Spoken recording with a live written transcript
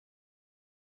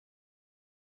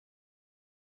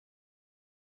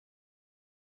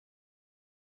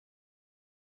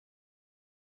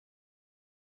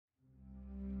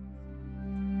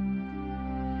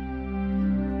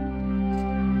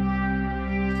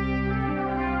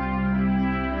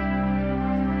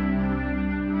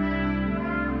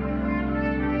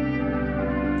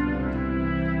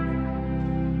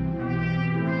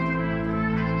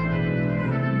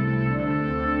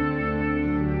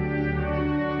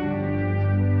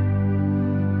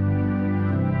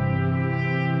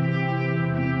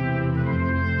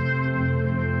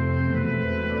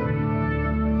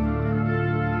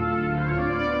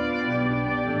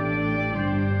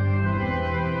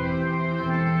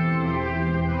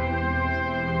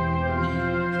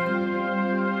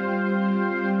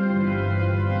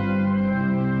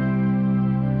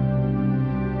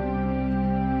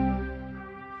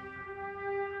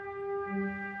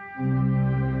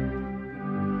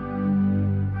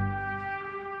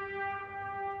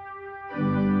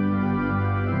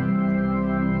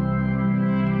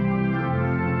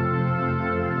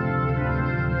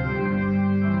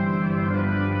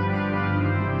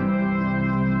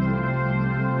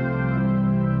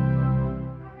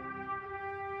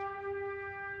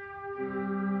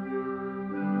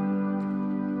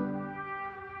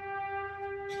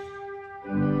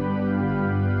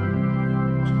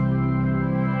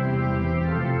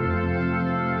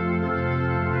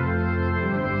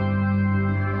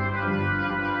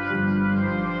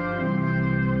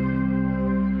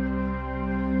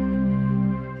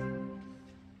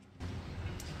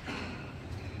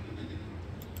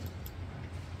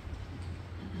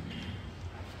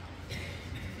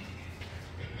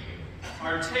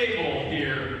our table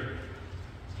here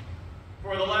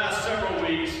for the last several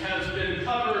weeks has been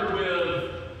covered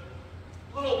with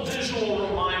little visual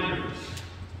reminders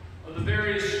of the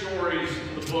various stories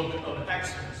in the book of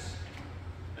Exodus.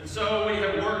 And so we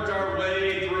have worked our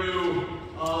way through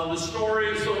the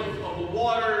stories of the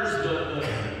waters, the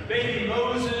baby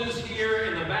Moses here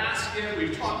in the basket.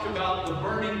 We've talked about the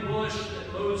burning bush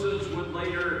that Moses would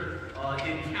later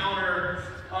encounter.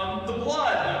 The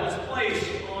blood that was placed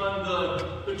on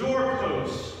the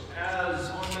doorposts as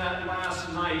on that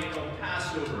last night of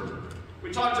Passover.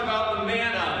 We talked about the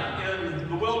manna in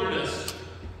the wilderness.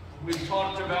 We've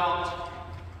talked about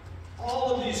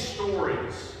all of these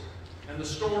stories and the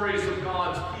stories of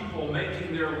God's people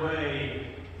making their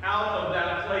way out of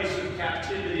that place of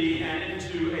captivity and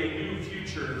into a new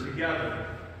future together.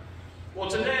 Well,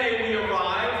 today we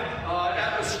arrive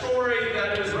at the story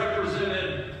that is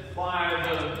represented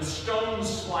by the stone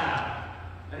slab.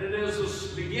 And it is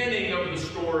the beginning of the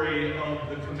story of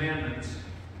the commandments.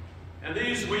 And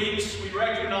these weeks we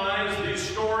recognize these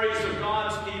stories of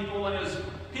God's people, and as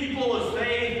people of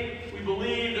faith, we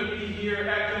believe that we hear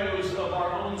echoes of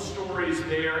our own stories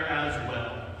there as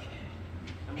well.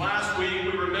 And last week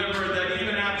we remembered that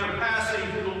even after passing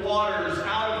through the waters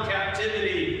out of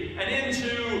captivity and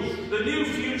into the new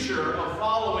future of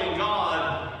following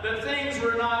God, that things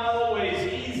were not always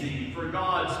easy for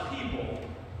God's people.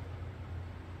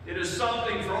 It is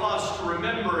something for us to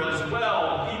remember as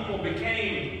well. People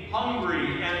became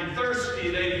hungry and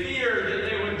thirsty. They feared that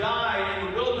they would die in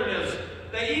the wilderness.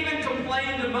 They even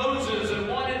complained to Moses and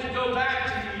wanted to go back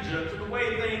to Egypt, to the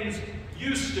way things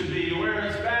used to be, where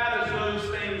as bad as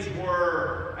those things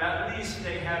were, at least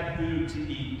they had food to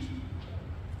eat.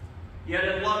 Yet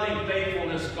in loving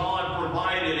faithfulness, God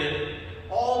provided it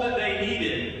all that they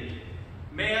needed.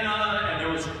 Manna, and there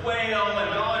was quail,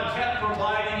 and God kept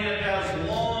providing it as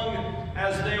long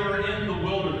as they were in the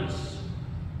wilderness.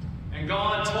 And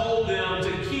God told them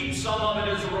to keep some of it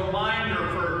as a reminder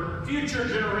for future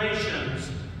generations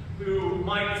who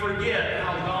might forget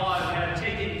how God had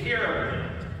taken care of them,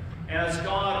 as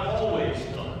God always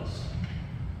does,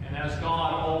 and as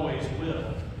God always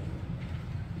will.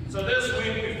 So this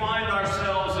week we find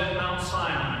ourselves at Mount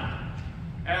Sinai,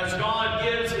 as God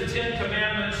gives the 10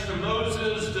 Commandments to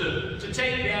Moses to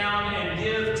take down and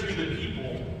give to the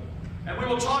people. And we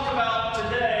will talk about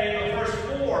today the first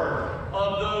 4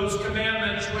 of those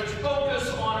commandments, which focus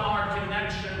on our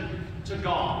connection to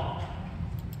God.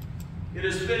 It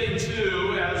is fitting,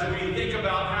 too, as we think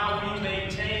about how we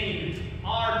maintain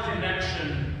our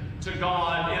connection to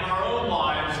God in our own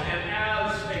lives and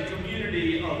as a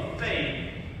community of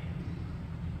faith,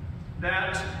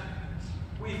 that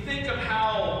we think of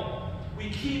how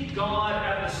we keep God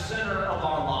at the center of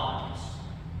our lives,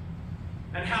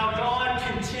 and how God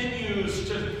continues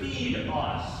to feed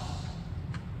us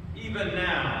even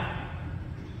now.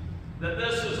 That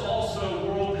this is also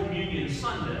World Communion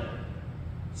Sunday.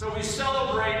 So we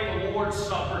celebrate the Lord's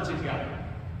Supper together.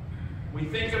 We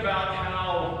think about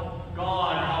how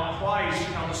God, how Christ,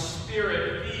 how the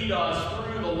Spirit feed us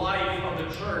through the life of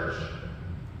the church,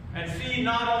 and feed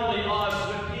not only us,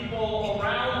 but people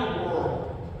around the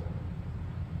world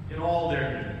in all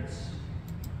their needs.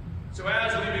 So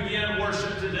as we begin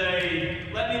worship today,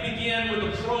 let me begin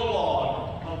with a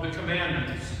prologue of the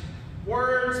commandments,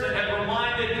 words that have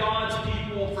reminded God's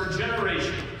people for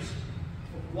generations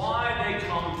of why they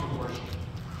come to worship.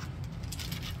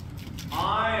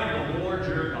 I am the Lord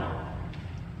your God,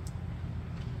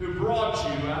 who brought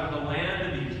you out of the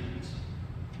land of Egypt,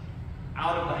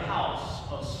 out of the house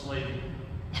of slavery.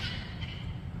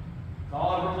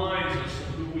 God reminds us of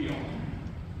who we are.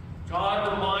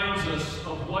 God reminds us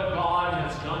of what God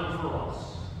has done for us.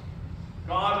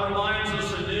 God reminds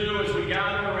us anew as we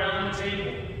gather around the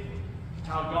table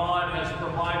how God has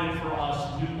provided for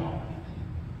us new life.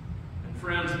 And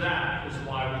friends, that is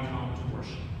why we come to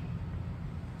worship.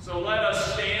 So let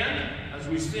us stand as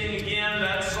we sing again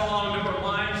that song that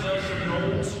reminds us of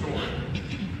an old story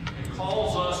and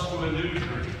calls us to a new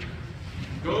journey.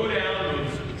 Go Down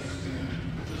Moses,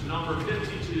 which is number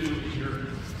 52 in your hymn.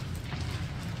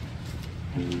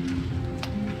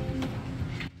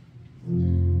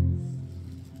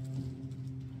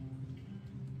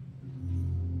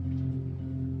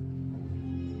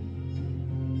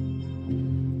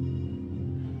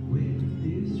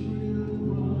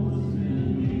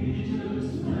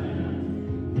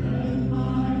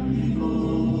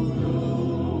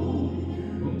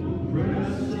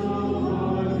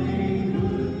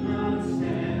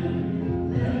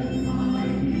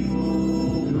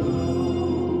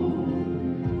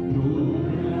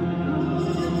 Go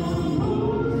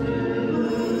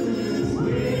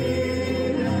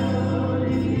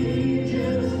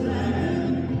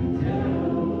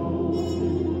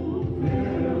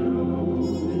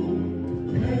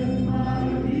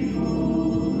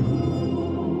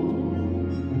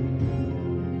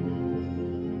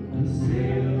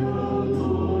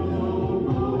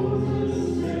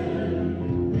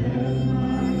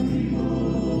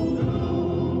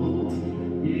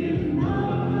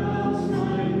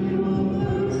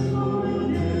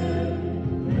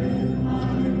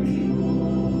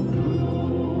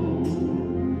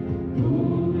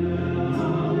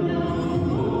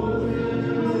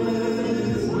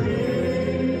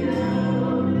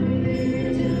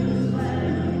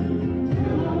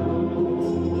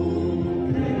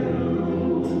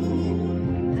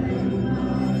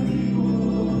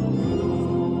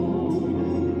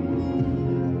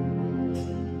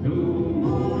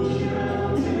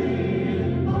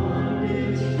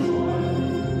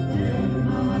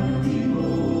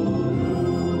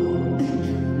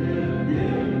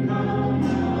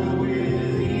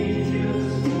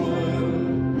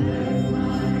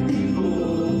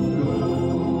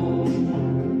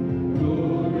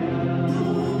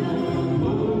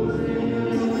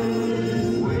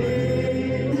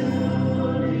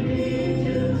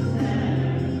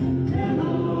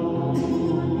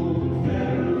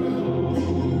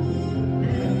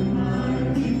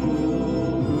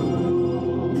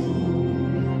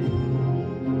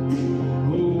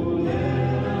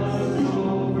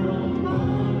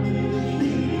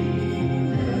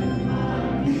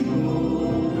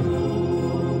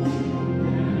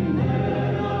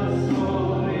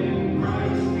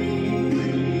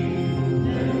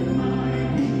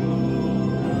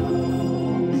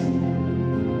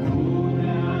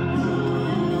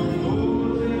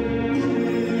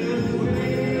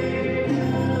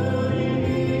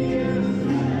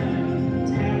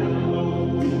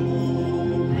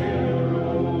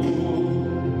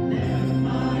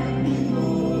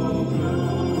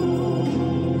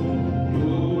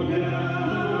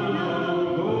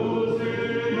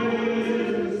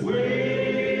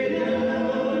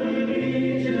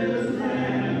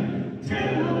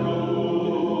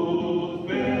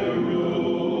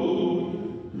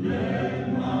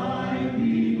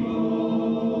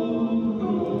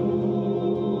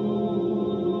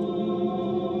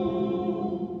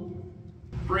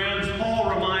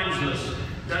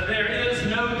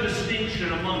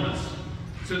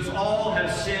since all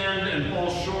have sinned and fall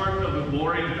short of the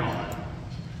glory of God.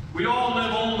 We all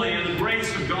live only in the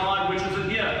grace of God, which is a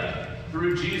gift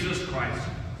through Jesus Christ,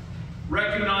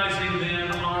 recognizing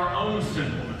then our own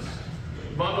sinfulness,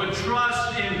 but with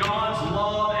trust in God's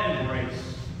love and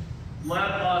grace.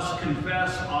 Let us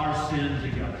confess our sin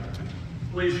together.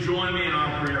 Please join me in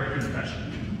our prayer of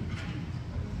confession.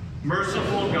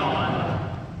 Merciful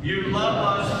God, you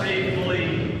love us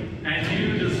faithfully, and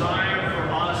you desire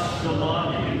for us to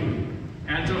love you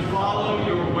and to follow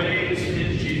your ways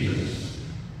in Jesus.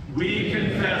 We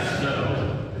confess,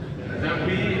 though, that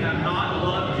we have not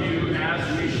loved you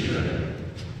as we should.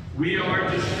 We are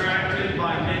distracted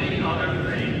by many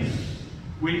other things.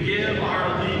 We give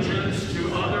our allegiance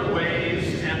to other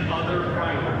ways and other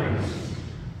priorities.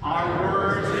 Our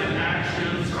words and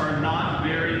actions are not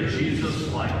very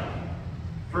Jesus-like.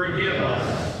 Forgive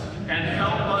us and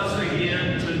help us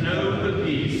again to know the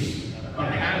peace of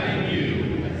having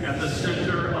you at the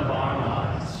center of our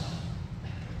lives.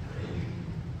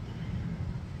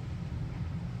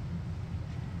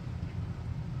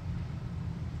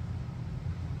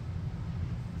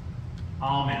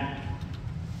 Amen.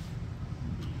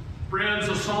 Friends,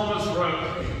 the psalmist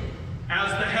wrote,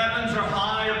 "As the heavens are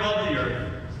high above the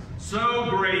earth, so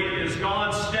great is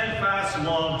God's steadfast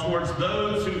love towards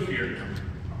those who fear him.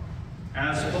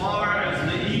 As far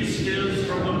as the east is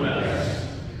from the west,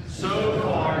 so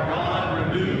far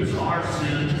God removes our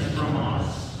sins from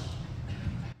us."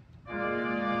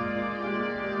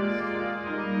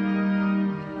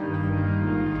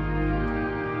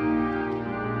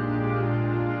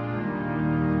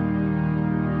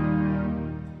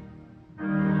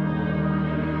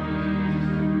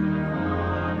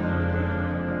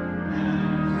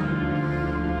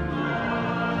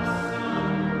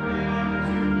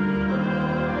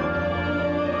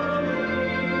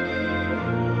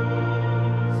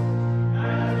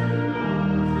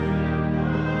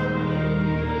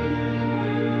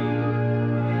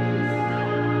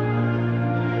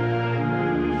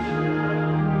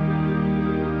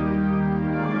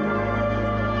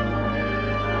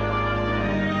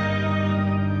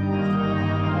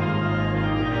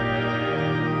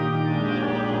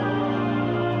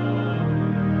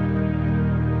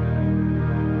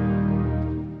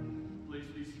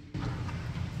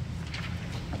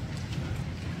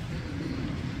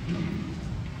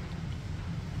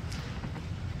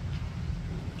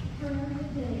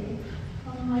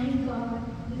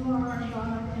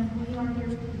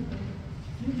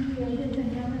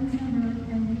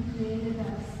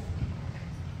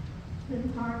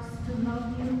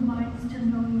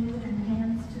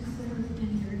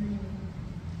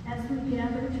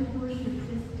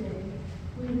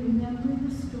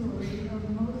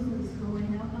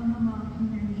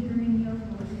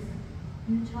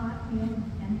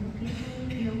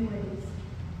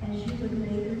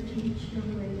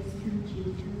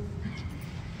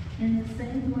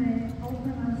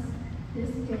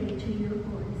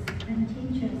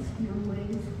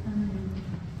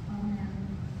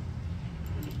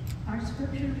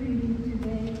 Scripture reading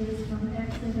today is from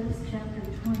Exodus chapter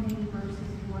 20,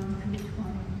 verses 1 through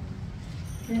 20.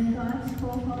 Then God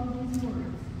spoke all these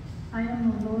words, "I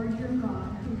am the Lord your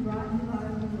God, who brought you out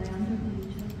of the land of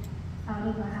Egypt, out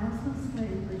of the house of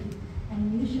slavery,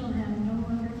 and you shall have no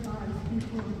other gods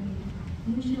before me.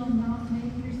 You shall not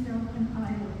make yourself an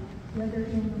idol, whether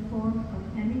in the form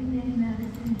of anything that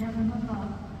is in heaven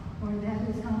above, or that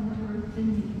is on the earth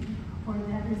beneath, or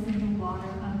that is in the water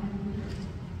under the earth.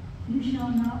 You shall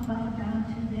not bow down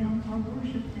to them or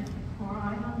worship them, for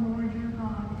I, the Lord your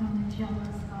God, am a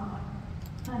jealous God,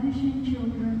 punishing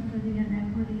children for the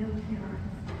iniquity of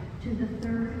parents, to the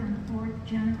third and fourth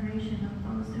generation of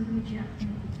those who reject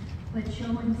me, but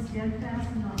showing steadfast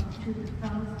love to the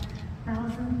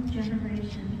thousandth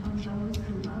generation of those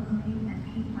who love me and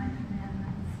keep my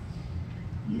commandments.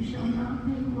 You shall not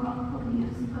make wrongful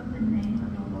use of the name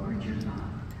of the Lord your God,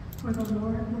 for the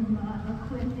Lord will not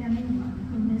acquit anyone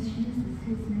who misuses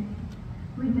his name.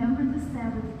 Remember the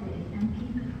Sabbath day and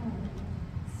keep it holy.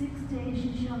 6 days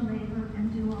you shall labor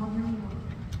and do all your work,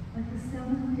 but the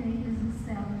seventh day is a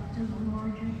Sabbath to the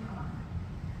Lord your God.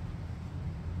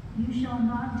 You shall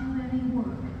not do any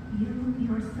work, you,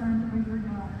 your son or your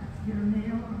daughter, your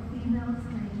male or female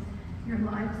slaves, your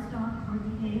livestock, or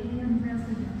the alien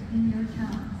resident in your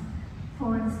towns.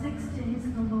 For in 6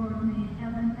 days the Lord made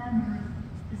heaven and earth,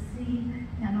 the sea,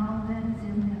 and all that is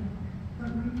in them,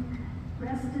 but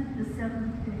rested the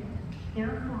seventh day.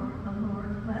 Therefore the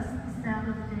Lord blessed the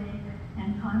Sabbath day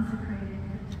and consecrated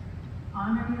it.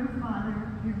 Honor your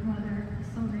father, your mother,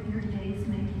 so that your days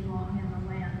may be long in the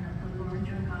land that the Lord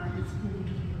your God is giving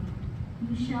you.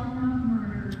 You shall not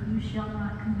murder. You shall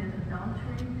not commit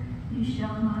adultery. You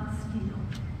shall not steal.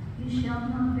 You shall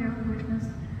not bear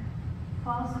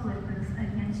false witness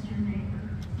against your neighbor.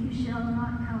 You shall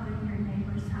not covet your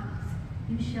neighbor's house.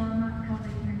 You shall not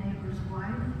covet your neighbor's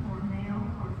wife, or male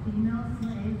or female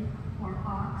slave, or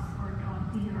ox, or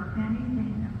donkey, or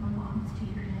anything that belongs to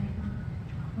your neighbor.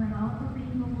 When all the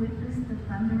people witnessed the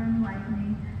thunder and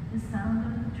lightning, the sound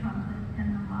of the trumpet,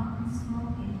 and the mountain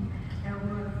smoking, they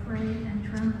were afraid and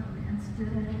trembled and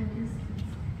stood at a distance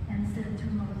and said to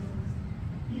Moses,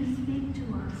 You speak to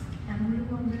us, and we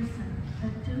will listen,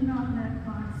 but do not let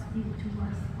God speak to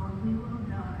us, or we will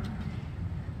die.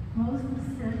 Moses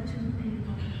said to the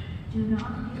people, Do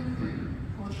not be afraid,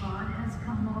 for God has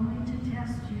come only to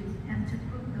test you and to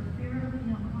put the fear of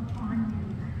him upon you,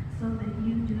 so that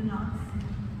you do not sin.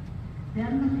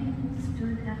 Then the people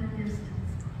stood at a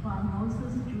distance, while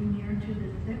Moses drew near to the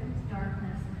thick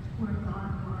darkness where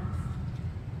God was.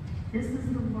 This is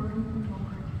the word of the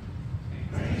Lord.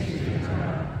 Praise be to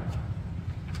God.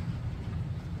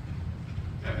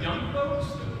 Have young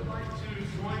folks that would like to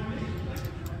join me?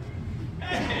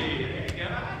 Hey,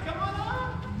 guy, come on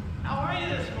up. How are you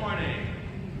this morning?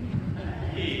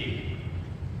 Hey.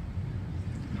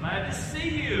 Glad to see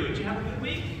you. Did you have a good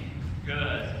week?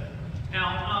 Good.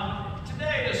 Now,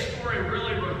 today a story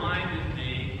really reminded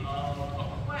me of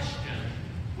a question,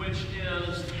 which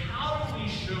is, how do we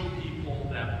show people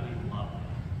that we love them?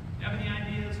 Do you have any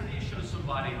ideas? How do you show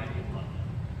somebody that you love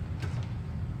them?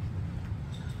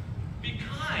 Be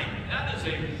kind. That is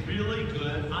a really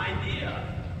good idea.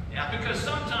 Yeah, because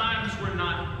sometimes we're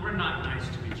not nice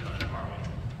to each other, are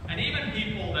we? And even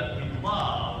people that we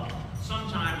love,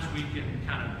 sometimes we can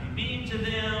kind of be mean to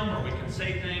them, or we can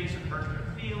say things that hurt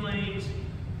their feelings.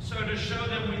 So to show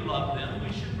them we love them,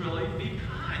 we should really be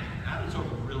kind. That is a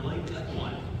really good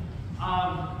one.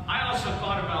 I also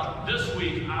thought about this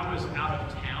week. I was out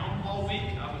of town all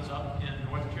week. I was up in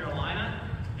North Carolina,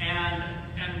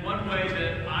 and one way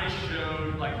that I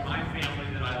showed my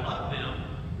family that I love them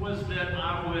was that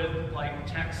I would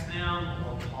text them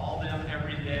or call them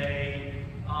every day,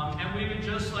 and we would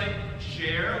just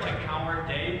share how our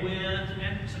day went,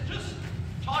 and so just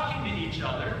talking to each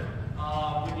other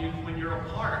when you're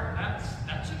apart.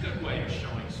 That's a good way of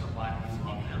showing somebody you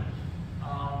love them.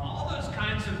 All those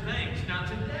kinds of things. Now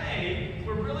today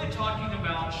we're really talking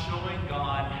about showing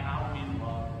God how we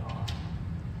love God,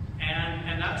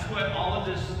 and that's what all of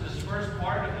this first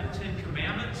part of the Ten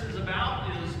Commandments is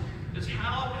about. Is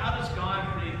how does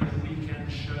God think that we can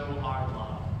show our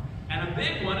love? And a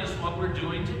big one is what we're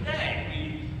doing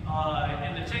today.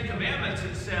 In the Ten Commandments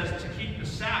it says to keep the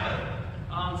Sabbath.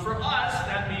 For us,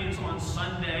 that means on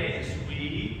Sundays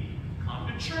we come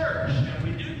to church and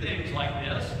we do things like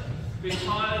this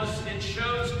because it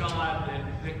shows God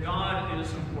that God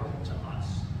is important to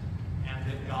us, and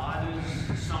that God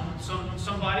is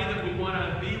somebody that we want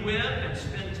to be with and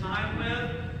spend time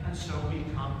with, and so we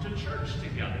come to church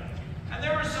together. And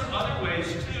there are some other ways,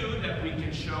 too, that we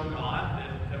can show God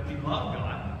that we love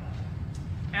God.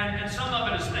 And some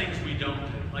of it is things we don't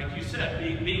do. Like you said,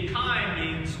 being kind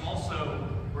means also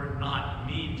we're not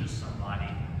mean to somebody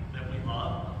that we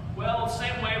love. Well,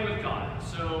 same way with God.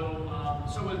 So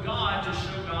with God, to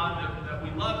show God that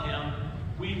we love him,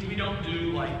 we don't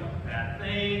do bad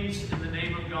things in the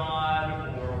name of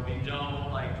God, or we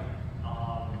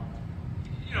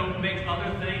don't make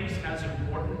other things as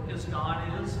important as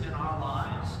God is in our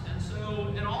lives. And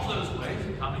so in all those ways,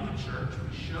 in coming to church,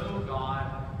 we show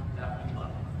God that we love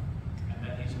him and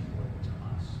that he's important to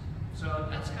us. So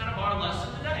that's kind of our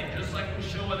lesson today. Just like we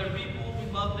show other people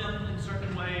we love them in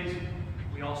certain ways,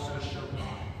 we also show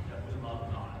God that we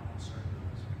love God in certain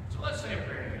ways. So let's say a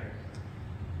prayer together.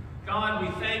 God, we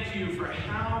thank you for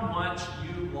how much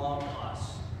you love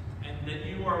us, and that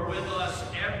you are with us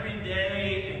every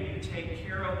day, and you take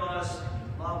care of us, and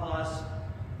you love us.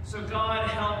 So God,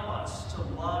 help us to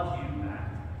love you back,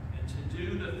 and to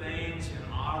do the things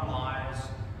in our lives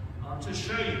to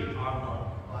show you our love,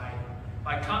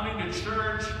 by coming to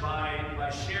church,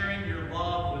 by sharing your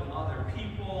love with other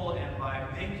people, and by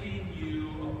making you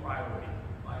a priority,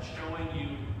 by showing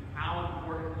you how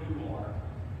important you are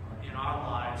in our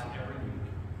lives every week.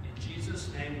 In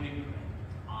Jesus' name we pray.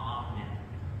 Amen.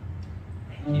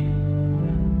 Thank you.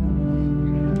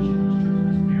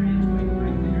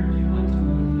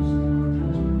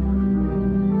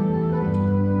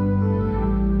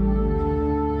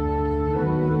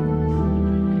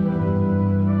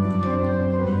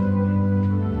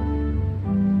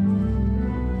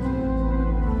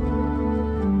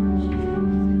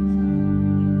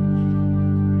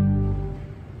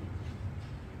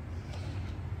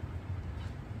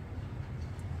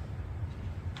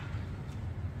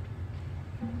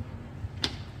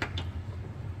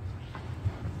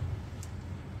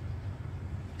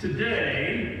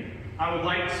 I would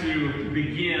like to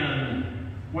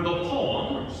begin with a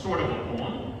poem, or sort of a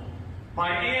poem, by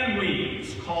Ann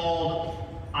Weeds called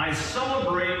I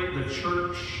Celebrate the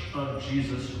Church of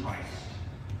Jesus Christ.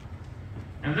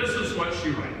 And this is what she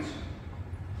writes.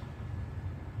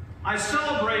 I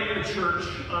celebrate the Church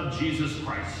of Jesus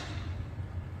Christ,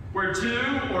 where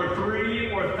 2 or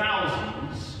 3 or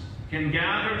thousands can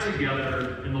gather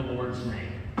together in the Lord's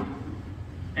name,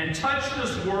 and touch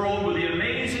this world with the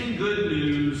amazing good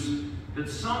news that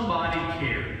somebody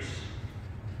cares,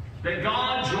 that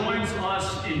God joins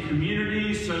us in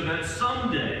community so that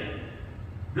someday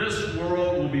this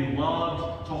world will be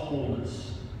loved to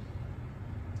wholeness.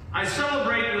 I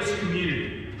celebrate this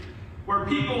community where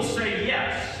people say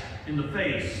yes in the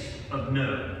face of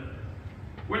no,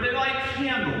 where they light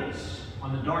candles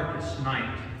on the darkest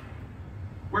night,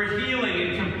 where healing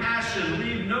and compassion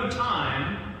leave no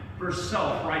time for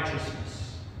self-righteousness,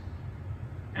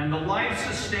 and the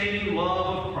life-sustaining love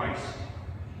of Christ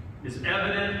is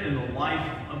evident in the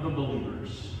life of the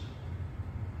believers.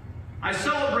 I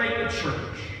celebrate the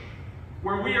church,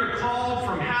 where we are called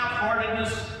from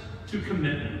half-heartedness to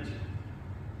commitment.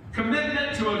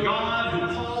 Commitment to a God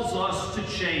who calls us to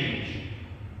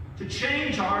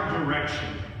change our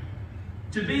direction,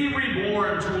 to be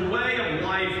reborn to a way of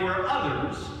life where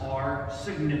others are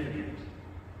significant.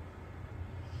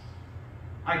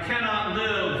 I cannot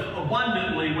live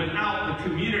abundantly without the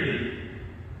community,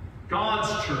 God's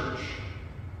church,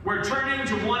 where turning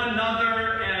to one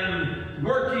another and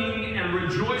working and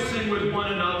rejoicing with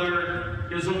one another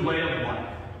is a way of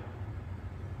life.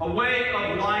 A way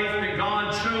of life that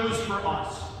God chose for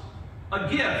us, a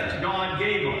gift God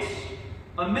gave us,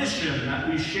 a mission that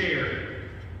we share,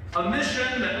 a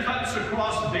mission that cuts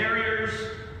across barriers,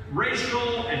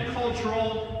 racial and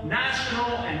cultural, national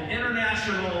and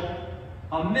international,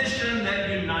 a mission that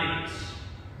unites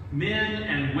men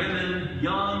and women,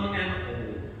 young and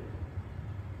old.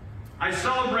 I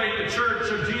celebrate the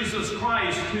Church of Jesus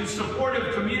Christ, whose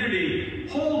supportive community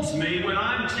holds me when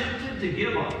I'm tempted to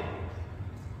give up,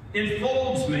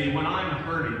 enfolds me when I'm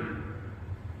hurting,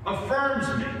 affirms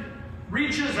me,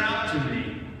 reaches out to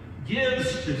me,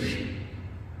 gives to me,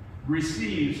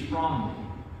 receives from me.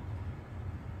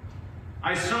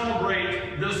 I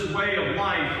celebrate this way of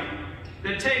life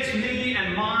that takes me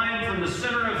and mine from the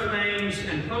center of things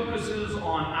and focuses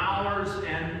on ours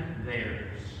and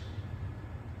theirs.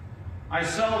 I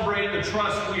celebrate the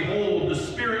trust we hold, the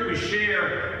spirit we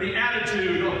share, the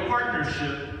attitude of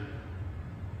partnership.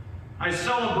 I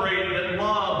celebrate that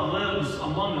love lives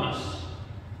among us,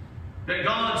 that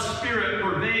God's Spirit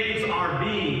pervades our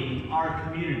being, our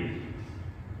community.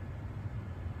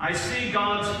 I see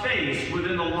God's face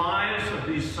within the lives of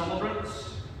these celebrants.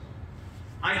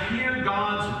 I hear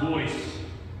God's voice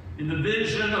in the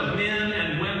vision of men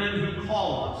and women who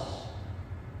call us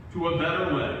to a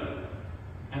better way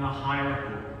and a higher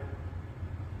hope.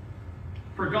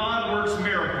 For God works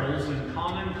miracles in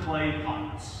common clay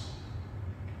pots.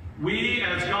 We,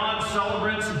 as God's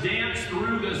celebrants, dance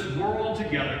through this world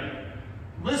together,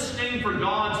 listening for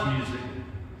God's music,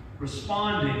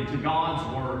 responding to God's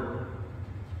word,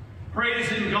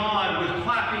 praising God with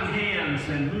clapping hands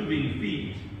and moving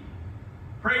feet,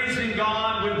 praising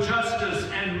God with justice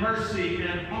and mercy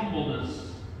and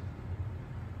humbleness,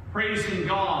 praising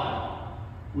God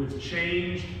with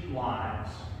changed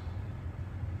lives.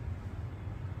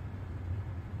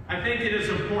 I think it is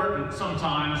important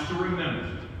sometimes to remember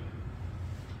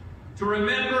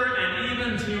and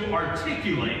even to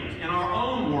articulate in our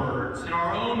own words, in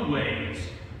our own ways,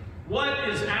 what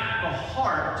is at the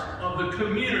heart of the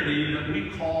community that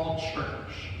we call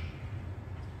church.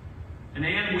 And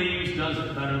Ann Weeds does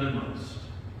it better than most.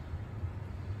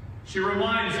 She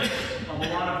reminds us of a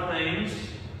lot of things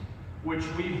which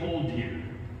we hold dear.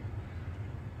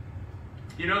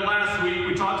 You know, last week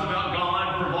we talked about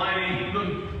God providing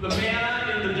the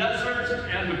manna in the desert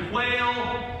and the quail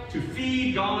to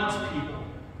feed God's people,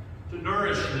 to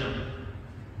nourish them,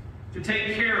 to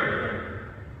take care of them,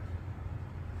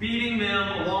 feeding them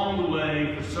along the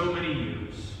way for so many years.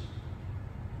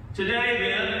 Today,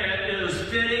 then, it is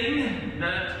fitting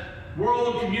that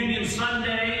World Communion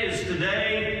Sunday is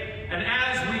today, and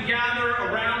as we gather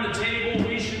around the table,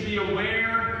 we should be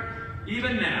aware,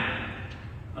 even now,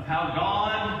 of how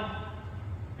God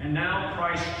and now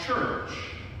Christ Church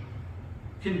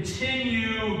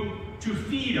continue to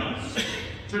feed us,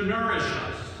 to nourish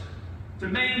us, to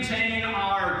maintain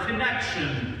our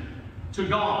connection to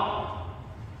God.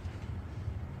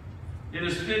 It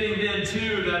is fitting then,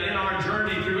 too, that in our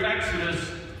journey through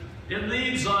Exodus, it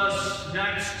leads us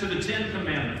next to the 10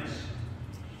 Commandments.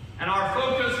 And our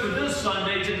focus for this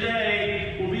Sunday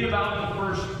today will be about the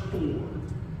first 4,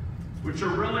 which are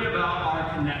really about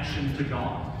our connection to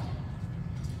God.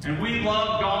 And we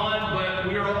love God,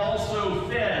 but we are also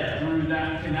fed through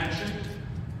that connection.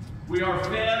 We are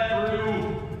fed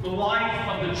through the life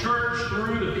of the church,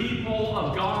 through the people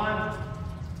of God.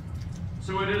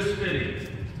 So it is fitting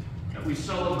that we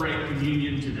celebrate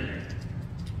communion today.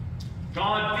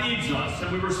 God feeds us,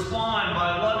 and we respond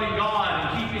by loving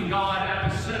God and keeping God at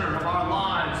the center of our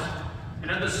lives and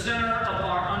at the center of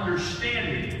our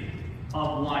understanding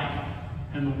of life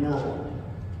and the world.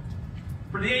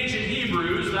 For the ancient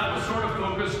Hebrews, that was sort of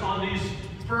focused on these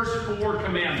first 4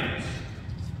 commandments.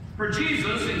 For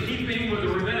Jesus, in keeping with the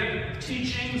rabbinic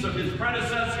teachings of his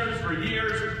predecessors for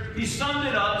years, he summed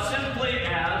it up simply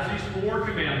as these 4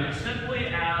 commandments, simply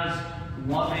as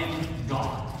loving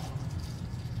God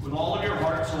with all of your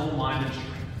heart, soul, mind, and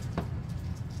strength.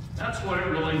 That's what it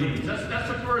really means. That's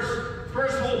the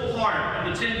first whole part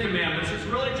of the 10 Commandments. It's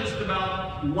really just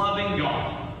about loving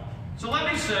God. So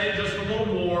let me say just a little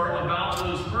more about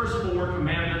those first 4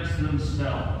 commandments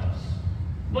themselves,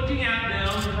 looking at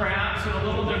them perhaps in a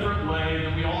little different way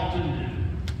than we often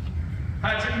do.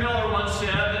 Patrick Miller once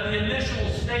said that the initial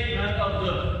statement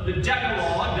of the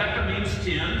Decalogue, Deca means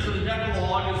 10, so the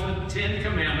Decalogue is the 10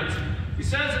 Commandments. He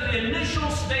says in the initial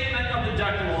statement of the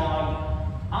Decalogue,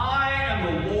 I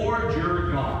am the Lord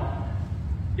your God,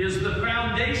 is the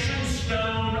foundation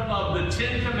stone of the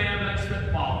 10 Commandments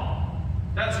that follow.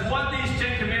 That's what these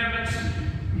 10 Commandments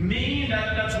mean.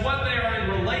 That's what they are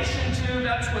in relation to.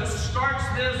 That's what starts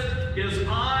this, is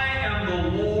I am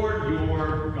the Lord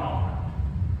your God.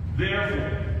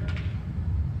 Therefore,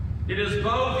 it is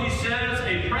both, he says,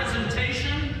 a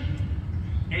presentation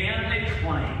and a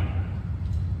claim.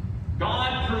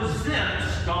 God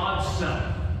presents God's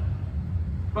self.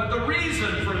 But the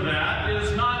reason for that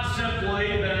is not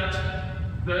simply that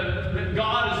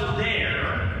God is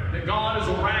there, that God is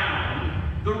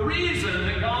around. The reason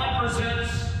that God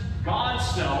presents God's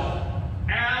self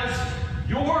as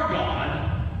your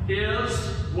God is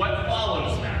what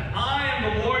follows that. I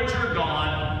am the Lord your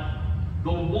God,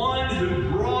 the one who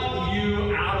brought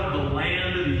you out of the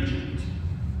land of Egypt,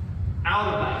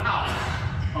 out of the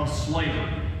house of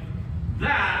slavery.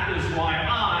 That is why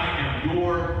I am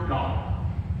your God.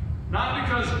 Not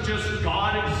because just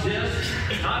God exists,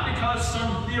 not because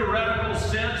some theoretical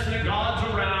sense that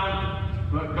God's around,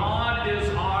 but God is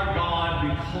our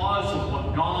God because of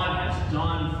what God has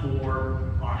done for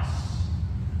us.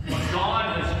 What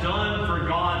God has done for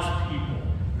God's people.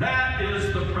 That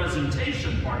is the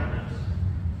presentation part of this.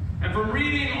 And from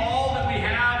reading all that we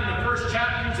have in the first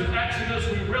chapters of Exodus,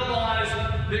 we realize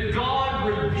that God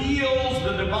reveals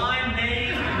the divine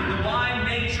name and the divine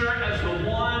nature as the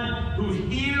one who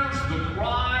hears the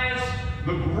cries,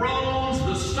 the groans,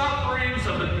 the sufferings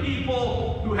of the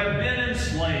people who have been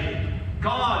enslaved.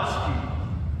 God's people.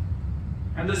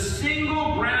 And the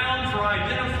single ground for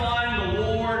identifying the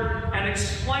Lord and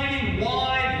explaining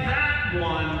why that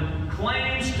one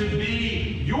claims to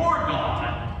be your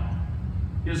God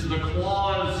is the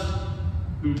clause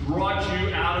who brought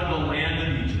you out of the land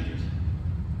of Egypt,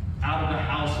 out of the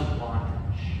house of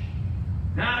bondage.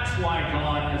 That's why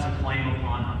God has a claim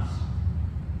upon us.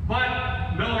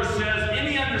 But, Miller says,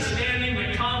 any understanding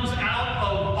that comes out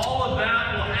of all of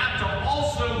that will have to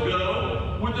also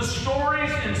go with the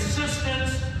story's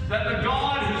insistence that the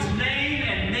God whose name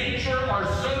and nature are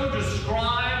so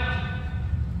described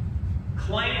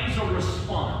claims a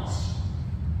response.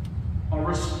 A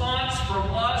response from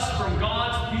us, from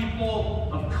God's people,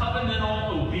 of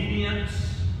covenantal obedience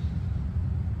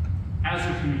as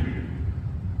a community.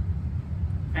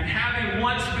 And having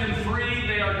once been free,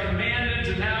 they are commanded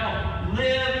to now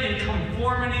live in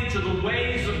conformity to the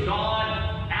ways of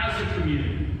God as a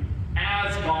community,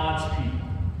 as God's people.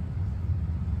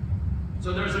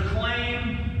 So there's a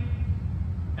claim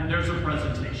and there's a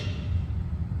presentation.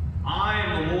 I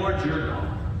am the Lord your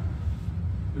God,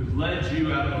 who led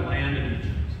you out of the land of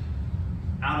Egypt,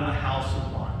 out of the house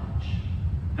of bondage.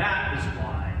 That is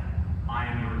why I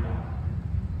am your God.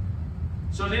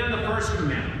 So then the first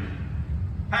commandment.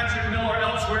 Patrick Miller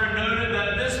elsewhere noted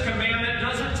that this commandment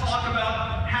doesn't talk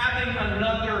about having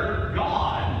another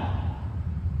God,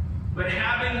 but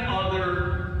having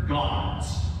other gods,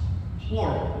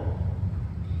 plural.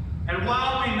 And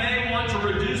while we may want to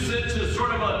reduce it to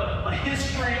sort of a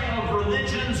history of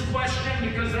religions question,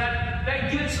 because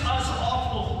that gets us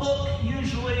off the hook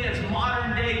usually as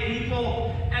modern day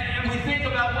people, and we think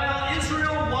about, well,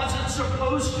 Israel wasn't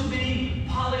supposed to be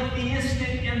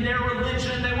polytheistic in their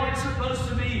religion. They weren't supposed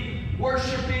to be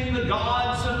worshiping the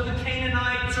gods of the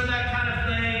Canaanites or that kind of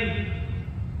thing.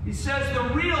 He says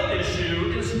the real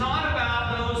issue is not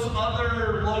about those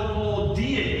other local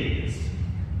deities.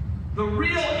 The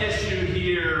real issue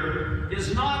here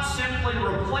is not simply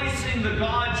replacing the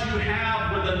gods you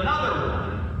have with another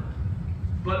one,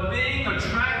 but being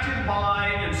attracted by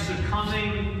and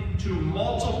succumbing to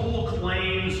multiple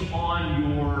claims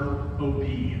on your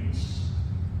obedience.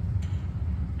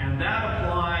 And that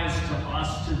applies to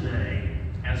us today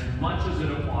as much as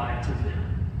it applied to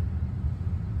them.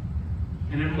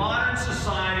 And in modern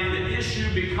society, the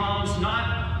issue becomes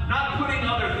not putting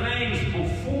other things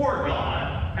before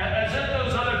God, as if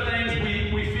those other things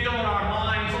we feel in our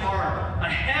minds are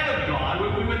ahead of God.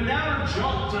 We would never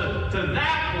jump to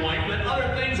that point, that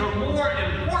other things are more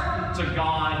important to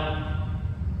God.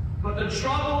 But the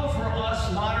trouble for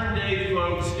us modern-day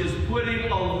folks is putting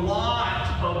a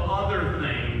lot of other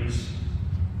things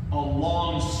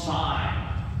alongside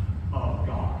of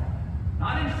God.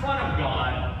 Not in front of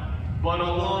God, but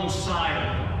alongside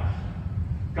of God.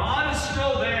 God is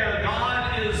still there.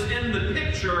 God is in the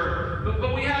picture,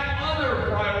 but we have other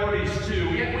priorities too.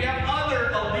 We have other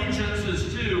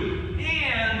allegiances too.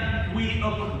 And we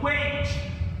equate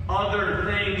other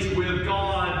things with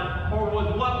God, or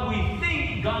with what we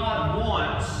think God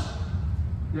wants,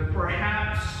 that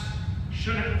perhaps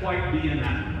shouldn't quite be in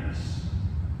that place.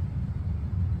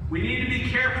 We need to be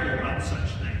careful about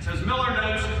such things. As Miller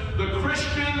notes, the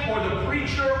Christian or the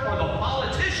preacher or the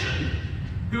politician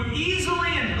who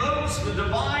easily invokes the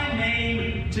divine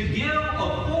name to give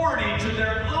authority to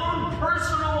their own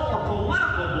personal or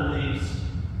political beliefs,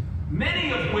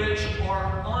 many of which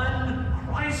are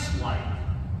un-Christ-like,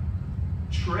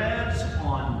 treads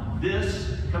on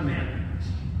this commandment.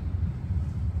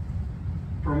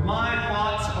 For my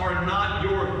thoughts are not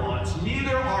your thoughts,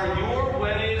 neither are your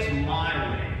ways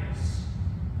my ways,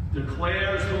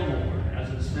 declares the Lord, as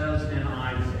it says in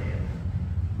Isaiah.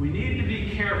 We need to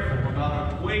be careful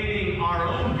about equating our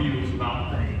own views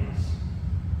about things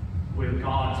with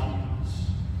God's views.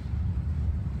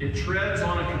 It treads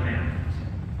on a commandment.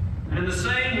 And in the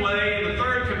same way, the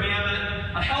third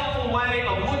commandment, a helpful way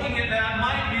of looking at that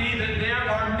might be that there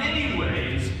are many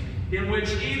ways in which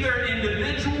either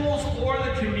individuals or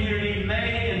the community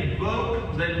may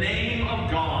invoke the name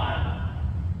of God.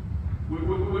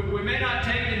 We may not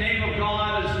take the name of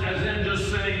God as in just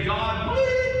saying, God,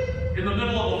 in the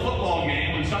middle of a football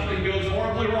game when something goes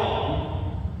horribly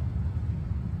wrong.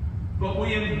 But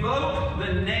we invoke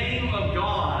the name of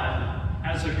God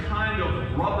as a kind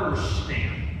of rubber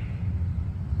stamp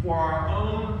for our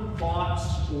own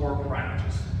thoughts or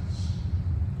practices.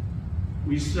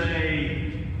 We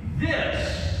say,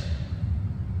 this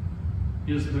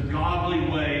is the godly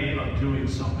way of doing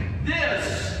something.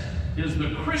 This is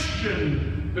the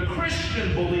Christian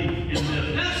belief in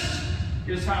this.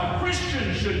 This is how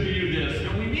Christians should view this.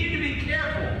 And we need to be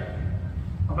careful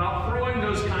about throwing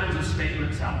those kinds of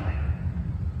statements out there,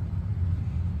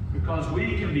 because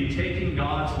we can be taking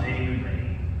God's name in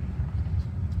vain.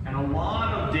 And a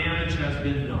lot of damage has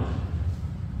been done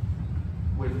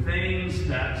with things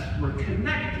that were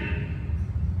connected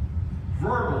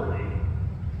verbally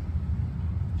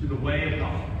to the way of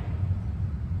God.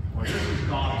 Or this is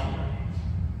God's way.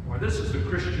 Or this is the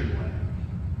Christian way.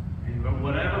 And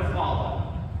whatever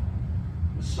followed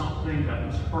was something that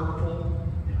was hurtful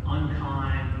and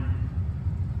unkind,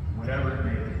 whatever it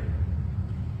may be.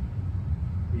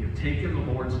 We have taken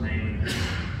the Lord's name in vain.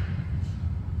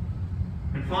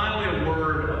 And finally, a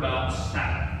word about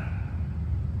Sabbath.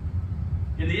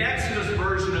 In the Exodus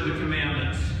version of the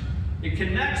commandments, it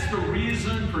connects the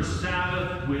reason for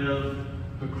Sabbath with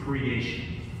the creation.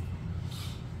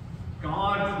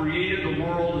 God created the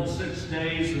world in 6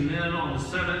 days, and then on the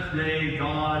seventh day,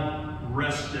 God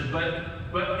rested. But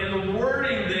in the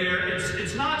wording there,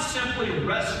 it's not simply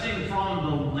resting from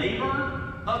the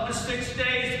labor of the 6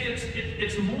 days.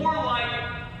 It's more like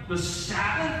the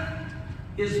Sabbath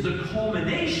is the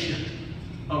culmination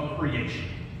of creation.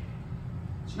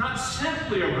 It's not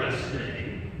simply a rest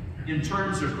day in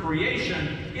terms of creation.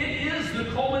 It is the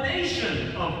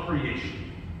culmination of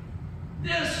creation.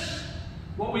 This,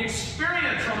 what we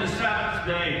experience on the Sabbath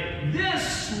day,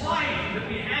 this life that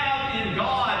we have in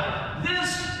God,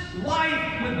 this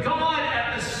life with God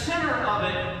at the center of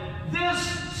it, this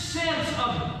sense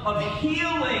of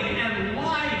healing and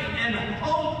life and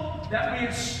hope that we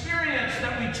experience,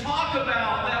 that we talk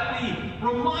about, that we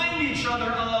remind each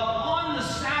other of on the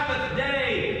Sabbath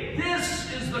day,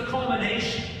 this is the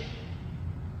culmination.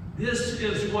 This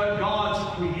is what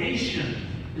God's creation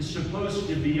is supposed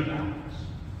to be about.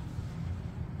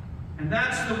 And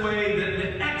that's the way that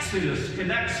the Exodus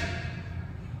connects it.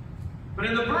 But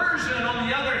in the version, on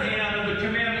the other hand, of the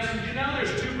commandments, did you know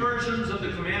there's two versions of the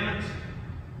commandments?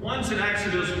 One's in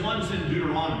Exodus, one's in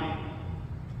Deuteronomy.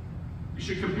 You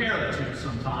should compare the two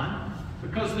sometime,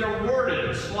 because they're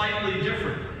worded slightly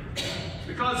differently.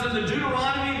 Because in the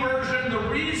Deuteronomy version, the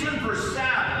reason for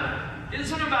Sabbath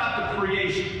isn't about the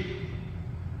creation.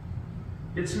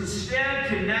 It's instead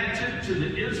connected to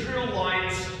the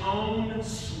Israelites' own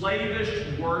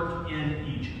slavish work in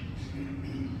Egypt.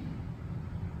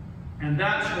 And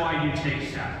that's why you take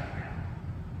Sabbath now.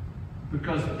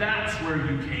 Because that's where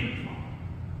you came from.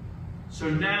 So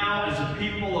now, as a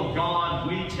people of God,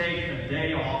 we take a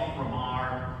day off from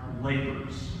our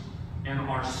labors and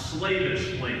our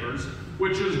slavish labors,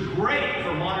 which is great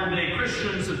for modern-day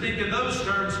Christians to think in those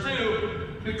terms too,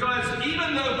 because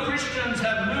even though Christians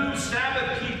have moved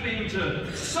Sabbath keeping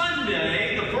to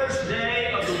Sunday, the first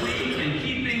day of the week, in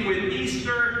keeping with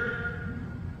Easter,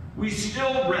 we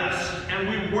still rest and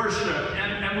we worship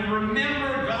and we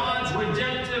remember God's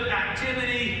redemptive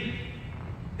activity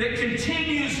that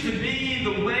continues to be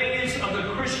the ways of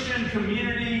the Christian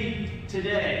community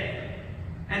today.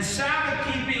 And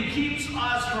Sabbath keeping keeps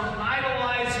us from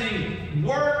idolizing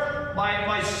work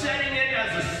by setting it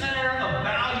as a center of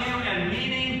value and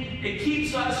meaning. It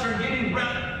keeps us from getting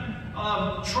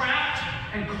trapped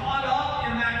and caught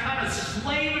up in that kind of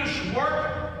slavish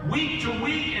work week to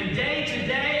week and day to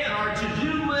day, and our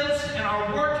to-do lists and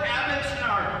our work habits and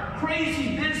our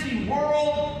crazy busy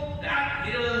world. That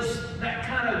is that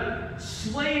kind of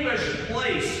slavish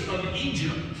place of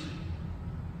Egypt.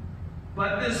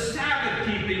 But this Sabbath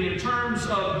keeping in terms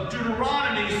of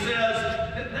Deuteronomy says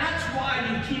that that's why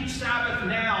you keep Sabbath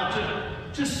now,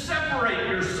 to separate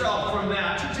yourself from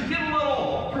that, to get a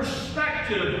little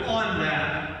perspective on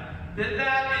that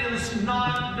is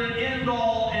not the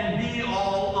end-all and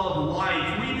be-all of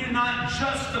life. We do not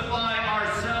justify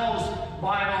ourselves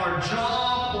by our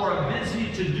job or a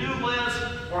busy to-do list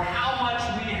or how much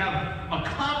we have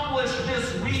accomplished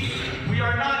this week. We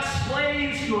are not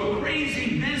slaves to a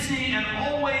crazy, busy, and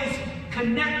always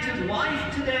connected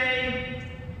life today.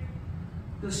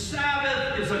 The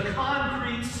Sabbath is a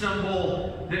concrete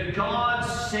symbol that God's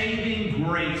saving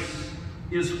grace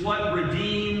is what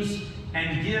redeems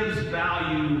and gives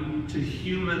value to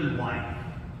human life.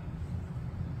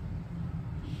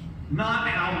 Not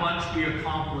how much we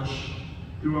accomplish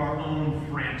through our own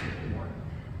frantic work.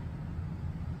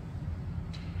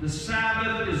 The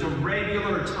Sabbath is a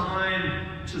regular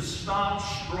time to stop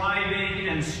striving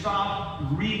and stop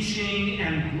reaching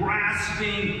and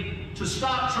grasping, to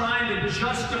stop trying to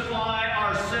justify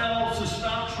ourselves, to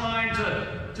stop trying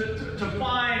to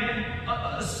find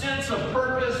a sense of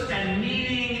purpose and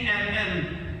meaning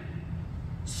and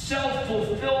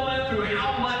self-fulfillment through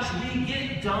how much we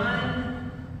get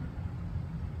done.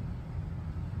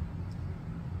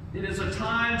 It is a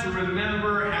time to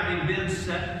remember having been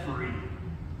set free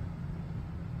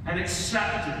and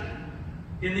accepted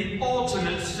in the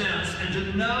ultimate sense, and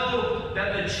to know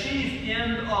that the chief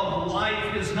end of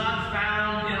life is not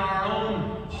found in our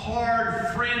own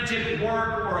hard, frantic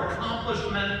work or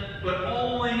accomplishment, but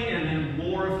only in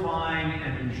glorifying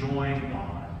and enjoying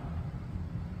God.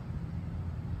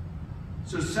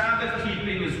 So Sabbath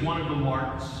keeping is one of the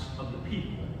marks of the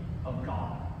people of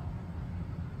God.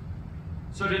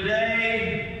 So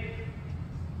today,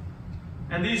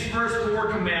 and these first 4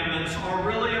 commandments are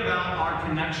really about our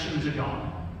connection to God.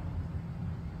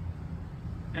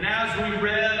 And as we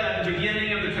read at the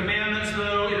beginning of the commandments,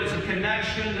 though, it is a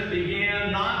connection that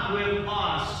began not with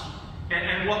us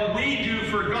and what we do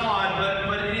for God,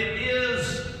 but it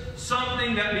is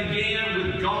something that began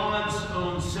with God's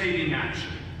own saving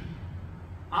action.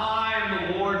 I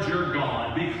am the Lord your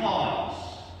God, because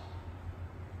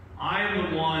I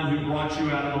am the one who brought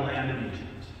you out of the land of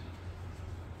Egypt,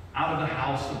 out of the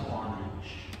house of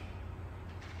bondage.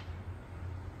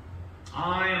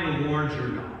 I am the Lord your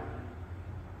God.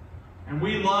 And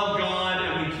we love God,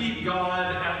 and we keep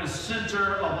God at the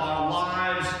center of our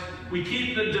lives. We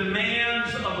keep the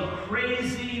demands of a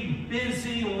crazy,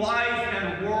 busy life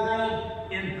and world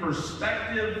in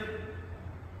perspective,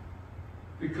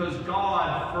 because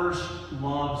God first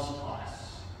loves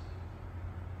us.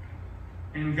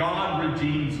 And God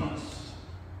redeems us.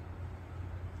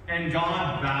 And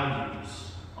God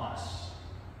values us.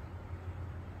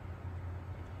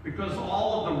 Because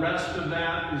all of the rest of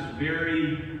that is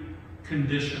very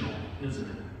conditional, isn't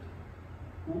it?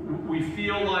 We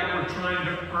feel like we're trying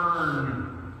to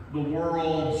earn the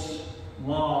world's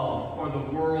love or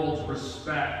the world's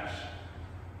respect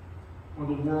or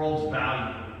the world's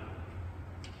value.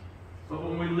 But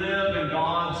when we live in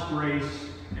God's grace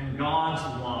and God's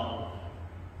love,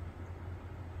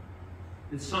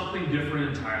 It's something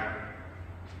different entirely.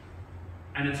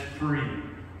 And it's free.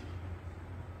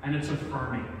 And it's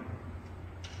affirming.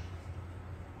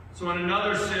 So in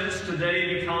another sense,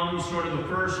 today becomes sort of the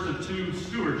first of two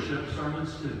stewardship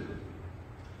sermons too.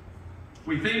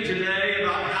 We think today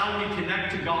about how we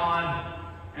connect to God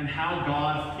and how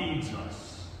God feeds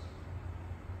us.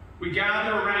 We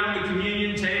gather around the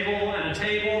communion table, and a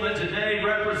table that today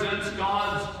represents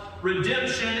God's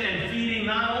redemption and feeding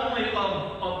not only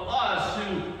of us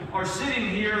who are sitting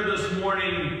here this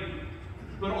morning,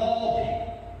 but all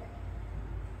people.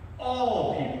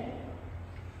 All people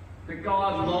that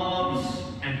God loves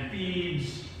and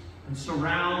feeds and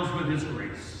surrounds with His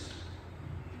grace.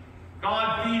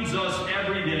 God feeds us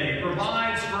every day,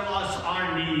 provides for us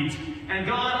our needs, and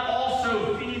God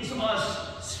also feeds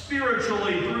us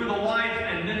spiritually through the life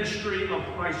and ministry of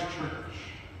Christ Church.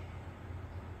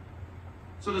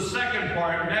 So the second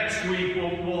part next week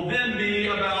will then be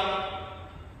about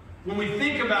when we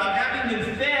think about having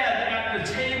been fed at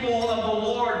the table of the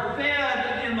Lord,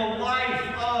 fed in the life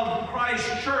of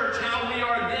Christ Church, how we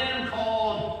are then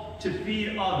called to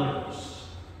feed others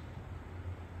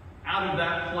out of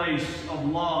that place of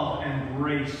love and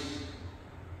grace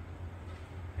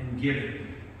and giving.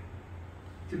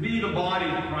 To be the body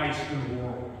of Christ in the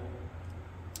world.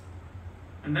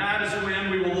 And that is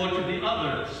when we will look at the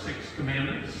other 6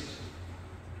 commandments,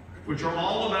 which are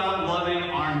all about loving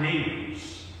our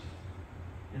neighbors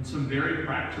in some very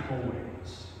practical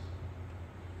ways.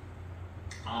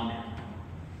 Amen.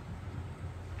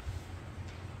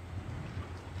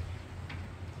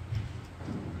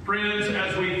 Friends,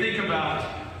 as we think about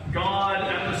God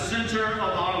at the center of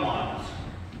our lives,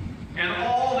 and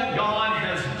all that God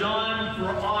has done for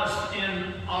us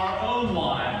in our own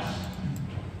lives,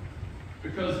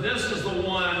 because this is the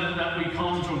one that we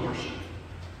come to worship.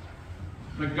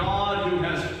 The God who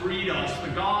has freed us, the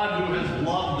God who has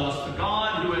loved us, the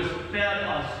God who has fed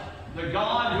us, the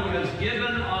God who has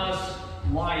given us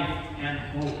life and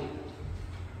hope.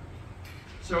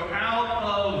 So out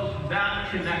of that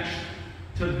connection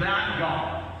to that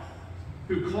God,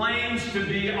 who claims to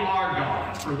be our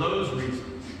God for those reasons,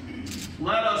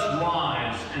 let us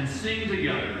rise and sing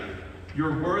together,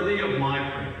 "You're worthy of my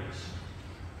praise."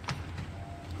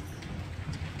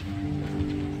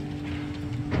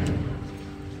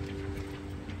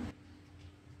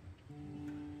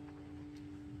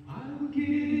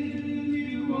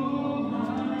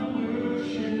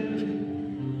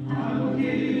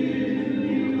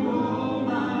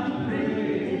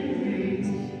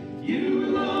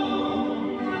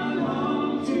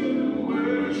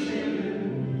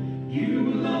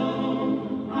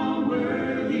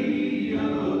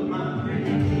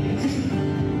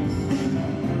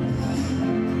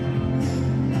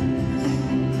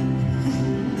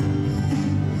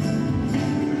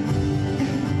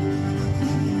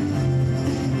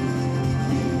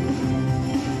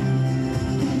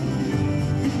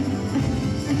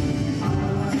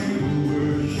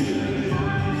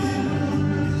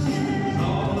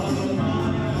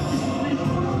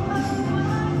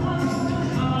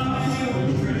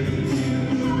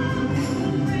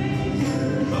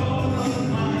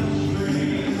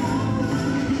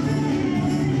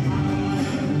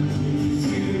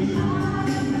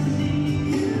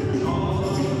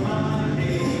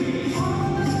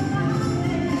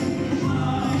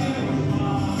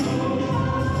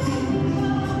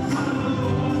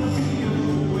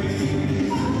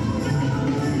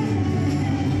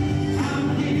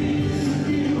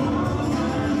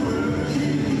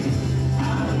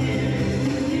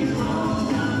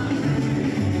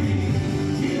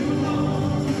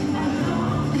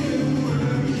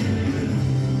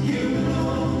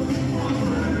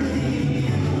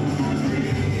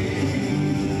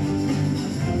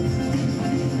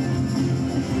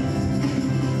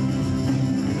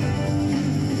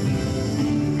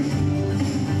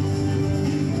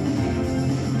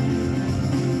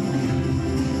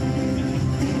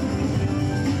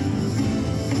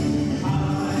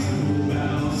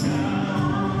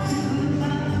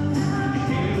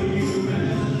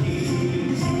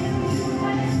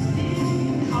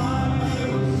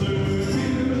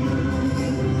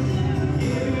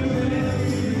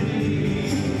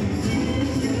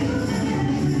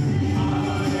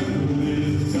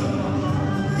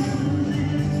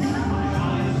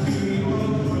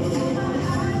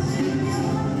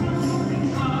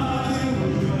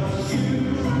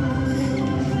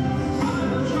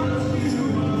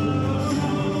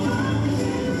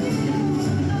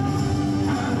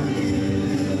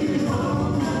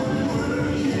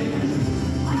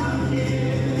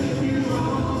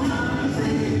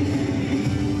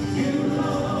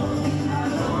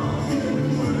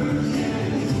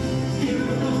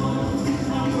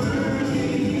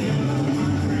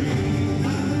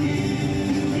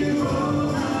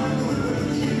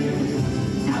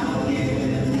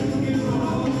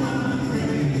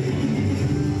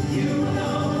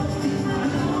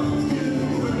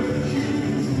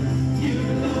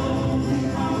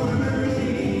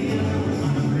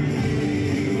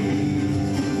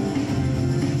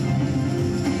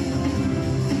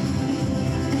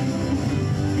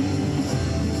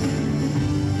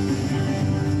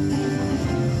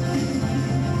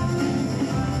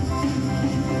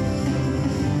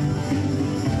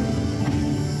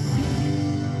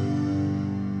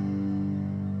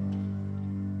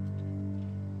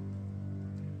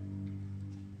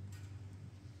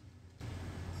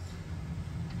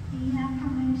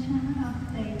 Confession of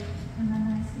Faith and the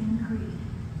Nicene Creed.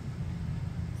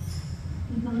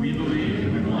 We believe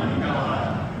in one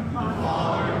God, the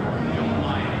Father, the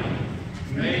Almighty,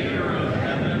 maker of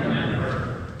heaven and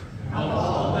earth, of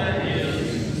all that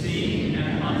is seen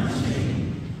and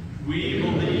unseen. We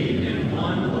believe in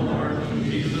one Lord,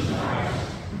 Jesus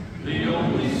Christ, the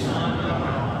only Son of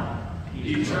God,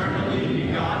 eternally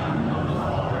begotten of the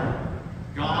Father,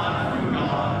 God from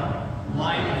God,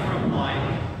 light from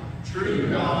light, true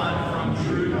God from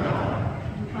true God,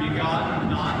 begotten,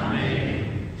 not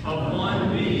made, of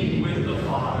one being with the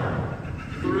Father.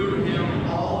 Through him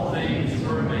all things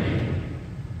were made.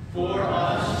 For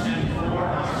us and for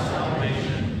our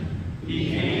salvation, he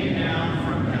came down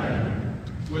from heaven,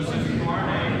 was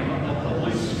incarnate of the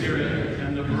Holy Spirit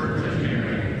and the Virgin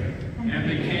Mary, and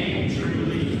became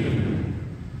truly human.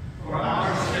 For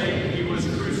our sake he was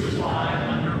crucified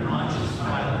under Pontius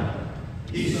Pilate.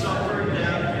 He suffered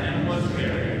death and was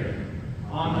buried.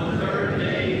 On the third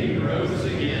day he rose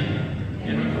again,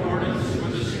 in accordance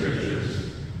with the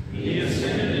Scriptures. He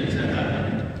ascended into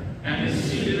heaven and is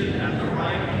seated at the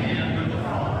right hand of the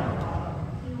Father.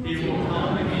 He will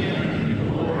come again in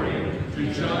glory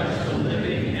to judge the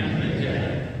living and the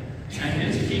dead, and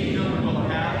his kingdom will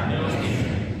have no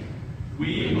end.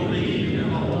 We believe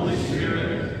in the Holy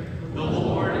Spirit, the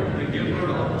Lord, the giver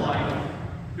of life,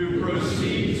 who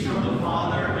proceeds from the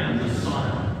Father and the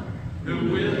Son,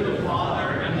 who with the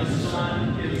Father and the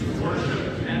Son is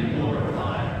worshipped and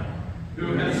glorified,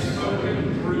 who has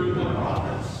spoken through the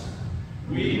prophets.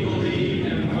 We believe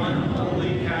in one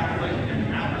holy Catholic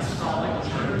and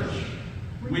apostolic church.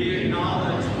 We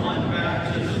acknowledge one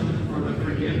baptism for the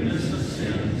forgiveness of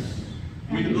sins.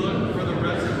 We look for the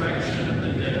resurrection of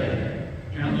the dead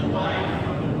and the life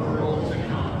of the world to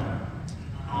come.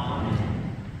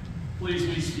 Amen. Please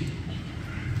be seated.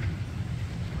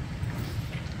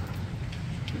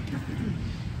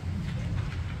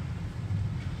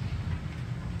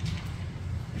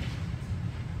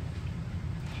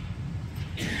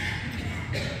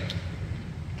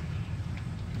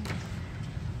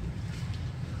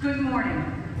 Good morning.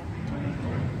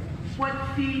 What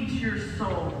feeds your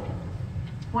soul?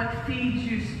 What feeds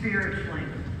you spiritually?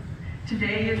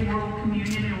 Today is World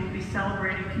Communion, and we'll be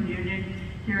celebrating communion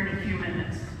here in a few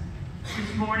minutes.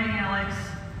 This morning, Alex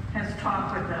has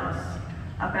talked with us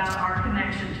about our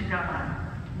connection to God,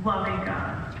 loving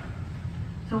God.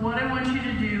 So what I want you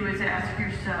to do is ask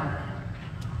yourself,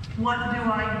 what do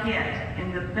I get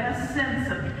in the best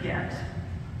sense of get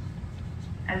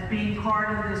as being part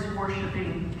of this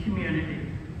worshiping community?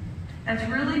 That's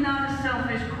really not a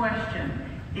selfish question.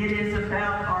 It is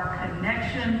about our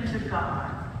connection to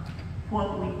God,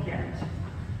 what we get.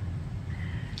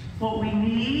 What we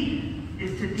need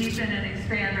is to deepen and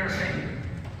expand our faith.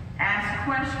 Ask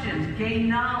questions, gain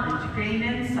knowledge, gain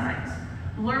insights,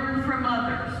 learn from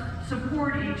others,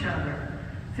 support each other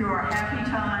through our happy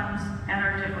times and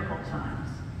our difficult times.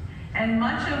 And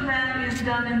much of that is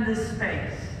done in this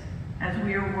space as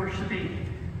we are worshiping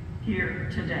here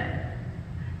today.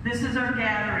 This is our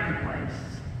gathering place.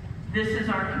 This is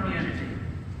our community.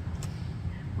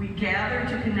 We gather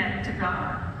to connect to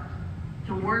God,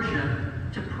 to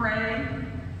worship, to pray,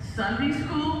 Sunday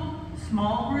school,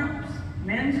 small groups,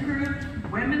 men's groups,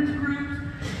 women's groups,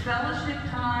 fellowship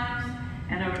times,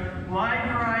 and a wide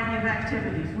variety of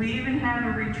activities. We even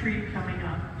have a retreat coming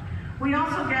up. We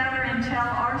also gather and tell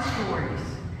our stories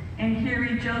and hear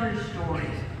each other's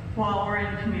stories while we're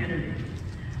in community.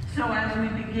 So as we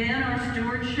begin our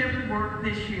stewardship work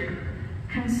this year,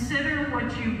 consider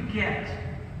what you get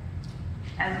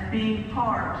as being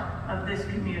part of this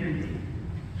community.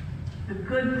 The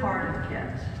good part of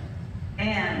get,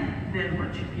 and then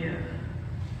what you give.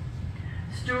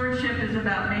 Stewardship is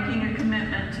about making a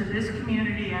commitment to this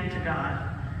community and to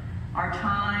God, our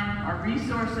time, our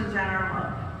resources, and our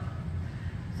love.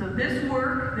 So this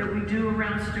work that we do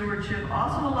around stewardship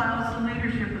also allows the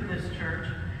leadership of this church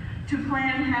to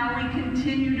plan how we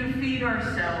continue to feed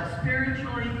ourselves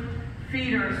spiritually,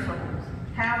 feed our souls,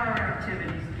 have our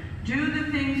activities, do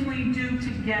the things we do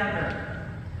together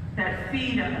that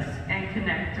feed us and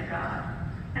connect to God,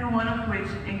 and one of which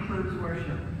includes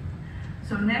worship.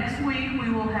 So next week we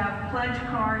will have pledge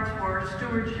cards for our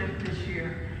stewardship this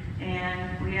year,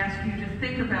 and we ask you to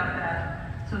think about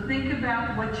that. So think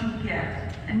about what you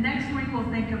get, and next week we'll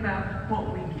think about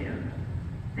what we give.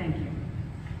 Thank you.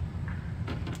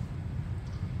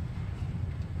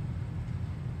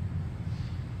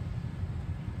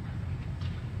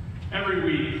 Every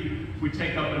week we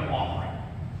take up an offering.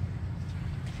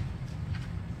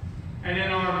 And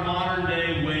in our modern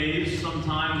day ways,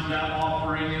 sometimes that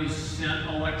offering is sent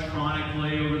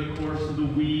electronically over the course of the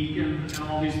week and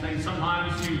all these things.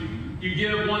 Sometimes you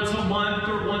give once a month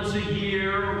or once a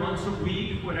year or once a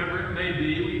week, whatever it may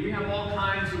be. We have all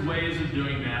kinds of ways of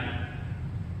doing that.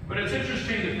 But it's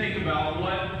interesting to think about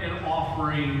what an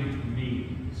offering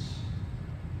means.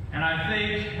 And I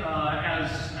think as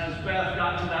Beth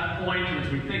got to that point,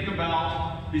 as we think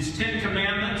about these 10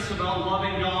 commandments about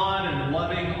loving God and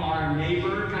loving our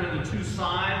neighbor, kind of the two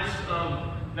sides of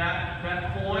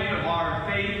that coin of our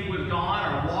faith with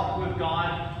God, our walk with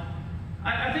God,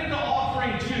 I think the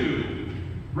offering too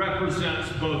represents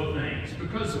both things.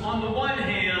 Because on the one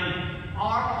hand,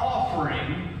 our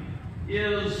offering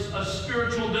is a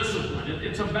spiritual discipline.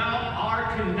 It's about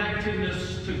our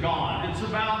connectedness to God. It's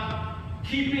about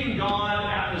keeping God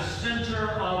at the center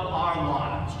of our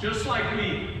lives. Just like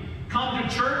we come to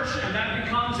church and that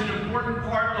becomes an important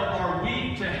part of our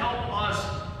week to help us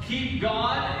keep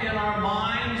God in our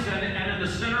minds and in the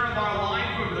center of our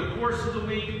life over the course of the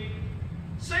week.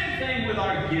 Same thing with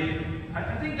our giving. I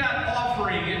think that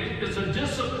offering is a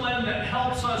discipline that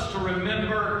helps us to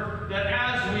remember that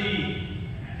as we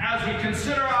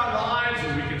consider our lives,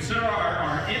 as we consider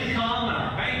our income and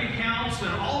our bank accounts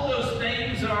and all those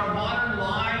things that our modern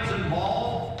lives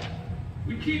involve,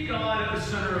 we keep God at the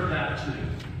center of that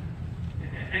too.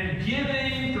 And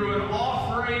giving through an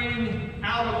offering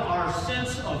out of our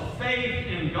sense of faith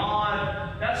in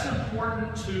God, that's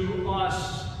important to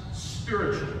us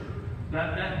spiritually.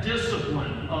 That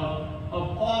discipline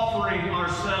of offering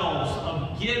ourselves,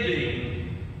 of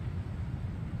giving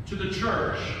to the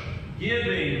church,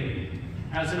 giving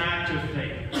as an act of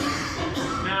faith.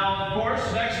 Now, of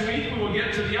course, next week we will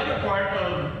get to the other part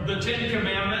of the 10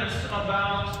 Commandments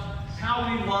about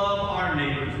how we love our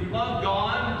neighbors. We love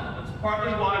God. That's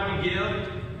partly why we give.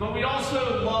 But we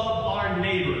also love our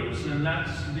neighbors. And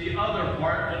that's the other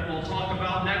part that we'll talk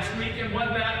about next week and what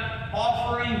that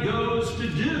offering goes to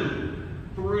do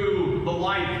through the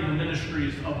life and the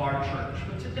ministries of our church.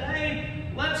 But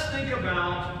today, let's think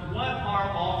about what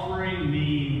our offering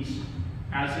means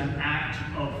as an act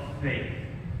of faith,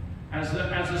 as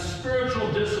a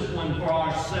spiritual discipline for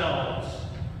ourselves,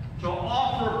 to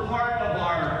offer part of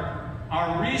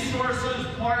our resources,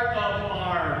 part of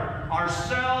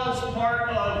ourselves, part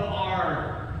of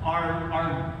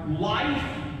our life,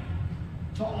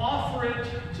 to offer it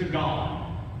to God.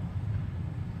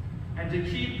 And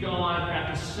to keep God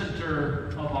at the center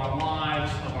of our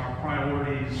lives, of our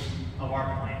priorities, of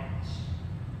our plans.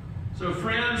 So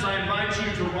friends, I invite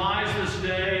you to rise this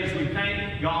day as we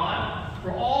thank God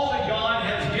for all that God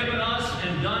has given us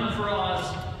and done for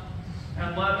us,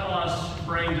 and let us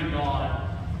bring to God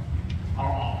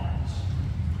our offerings.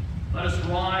 Let us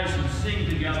rise and sing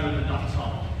together the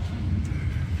doxology.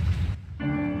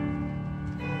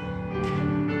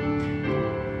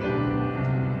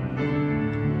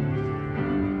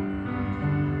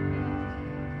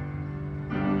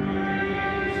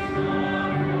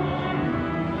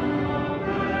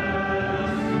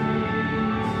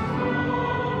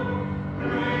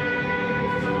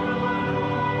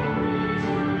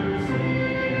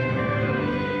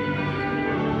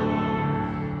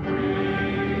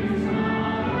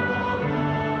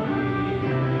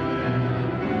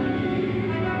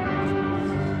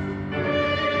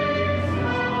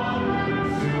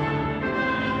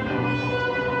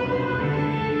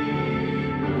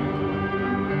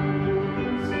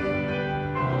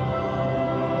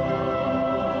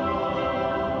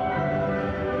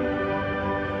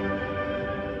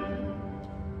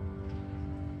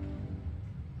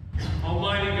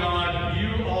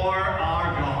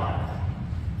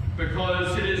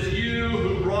 Because it is you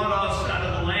who brought us out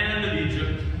of the land of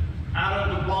Egypt, out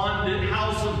of the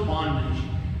house of bondage.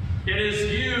 It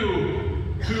is you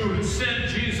who sent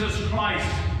Jesus Christ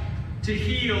to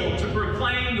heal, to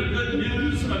proclaim the good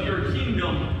news of your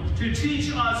kingdom, to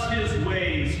teach us his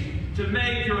ways, to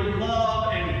make your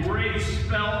love and grace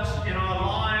felt in our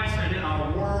lives and in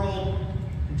our world,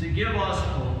 and to give us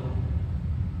hope.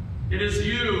 It is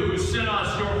you who sent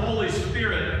us your Holy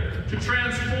Spirit to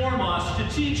transform us, to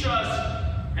teach us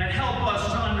and help us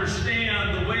to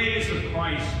understand the ways of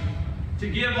Christ, to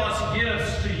give us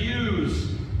gifts to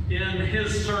use in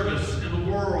his service in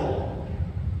the world,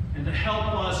 and to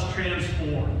help us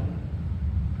transform,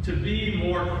 to be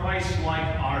more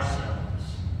Christ-like ourselves.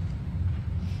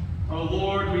 Oh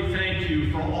Lord, we thank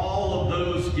you for all of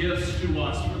those gifts to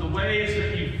us, for the ways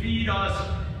that you feed us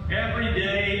every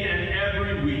day and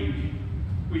every week.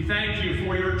 We thank you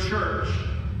for your church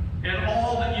and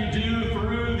all that you do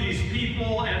through these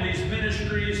people and these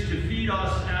ministries to feed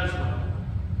us as well.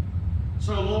 So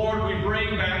So, Lord, we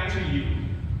bring back to you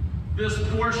this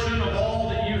portion of all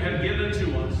that you have given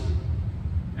to us.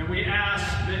 And we ask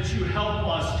that you help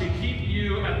us to keep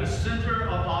you at the center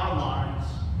of our lives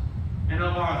and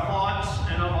of our thoughts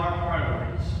and of our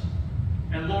priorities.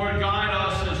 And Lord, guide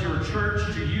us as your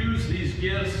church to use these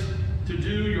gifts to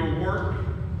do your work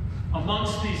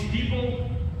amongst these people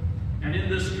and in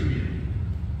this community.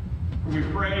 For we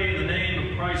pray in the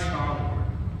name of Christ our Lord.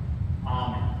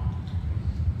 Amen.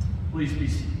 Please be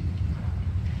seated.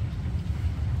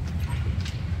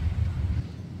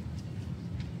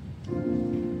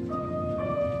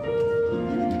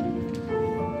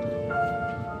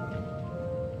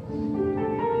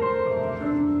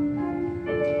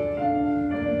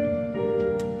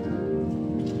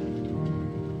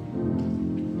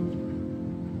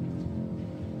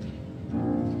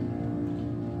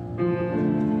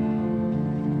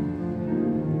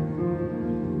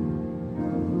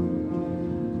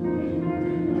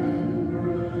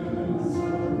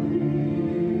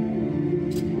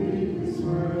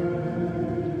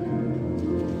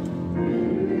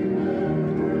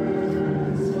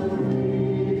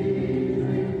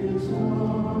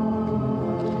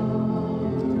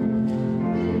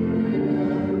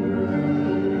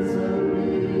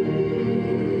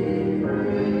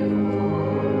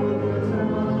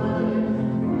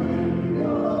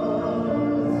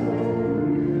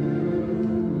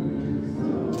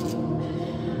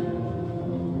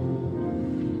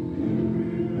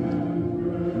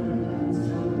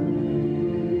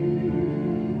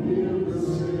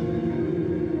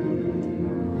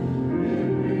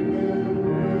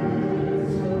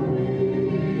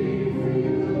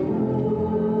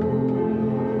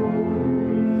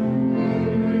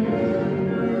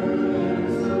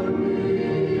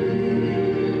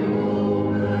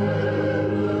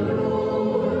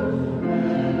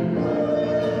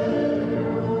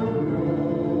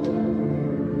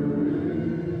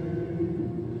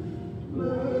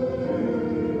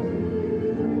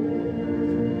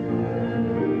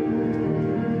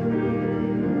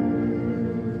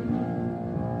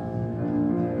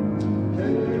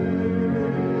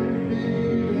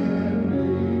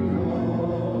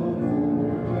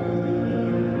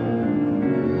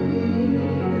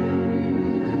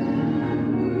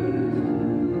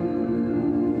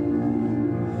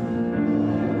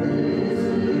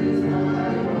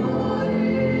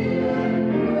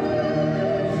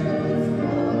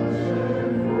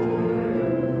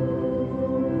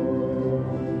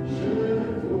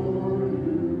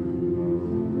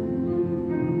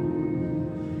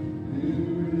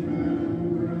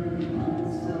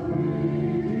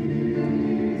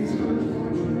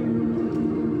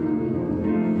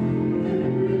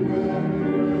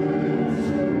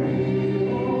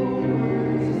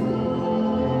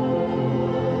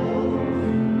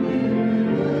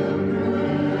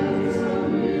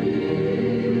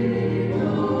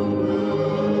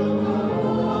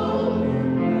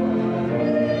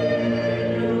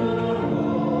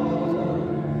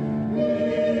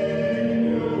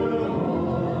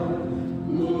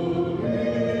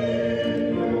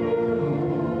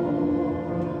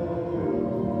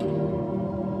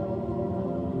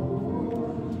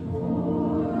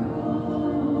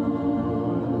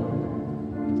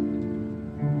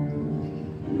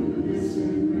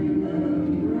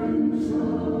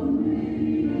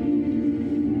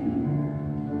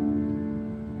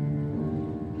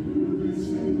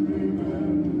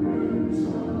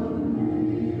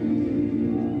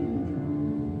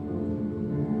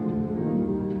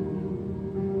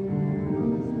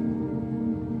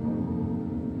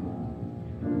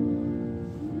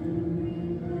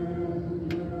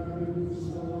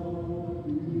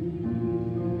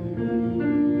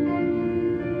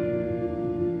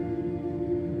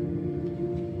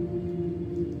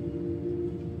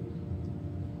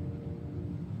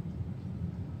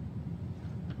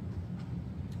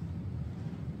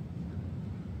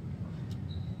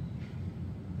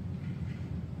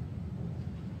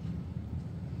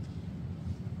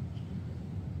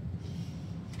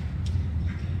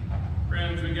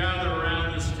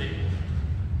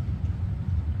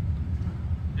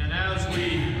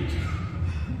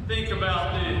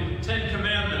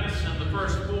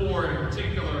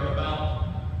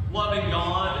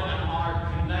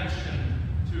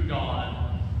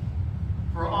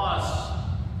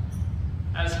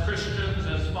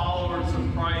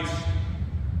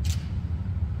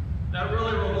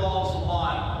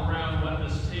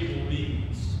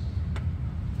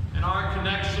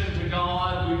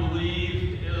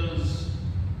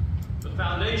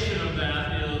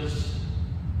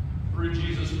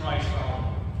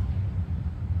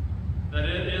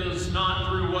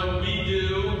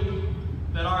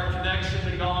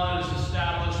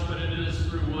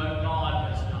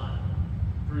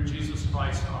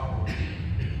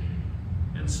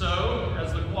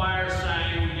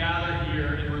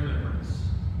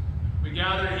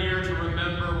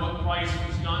 Christ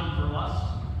has done for us.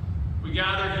 We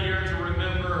gather here to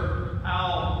remember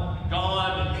how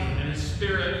God and His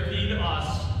Spirit feed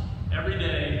us every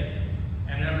day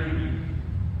and every week,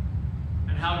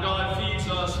 and how God feeds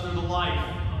us through the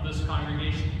life of this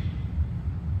congregation.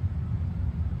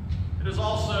 It is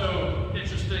also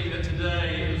interesting that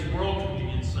today is World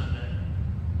Communion Sunday,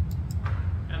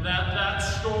 and that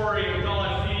story of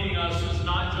God feeding us is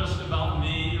not just about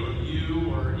me or you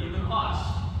or even us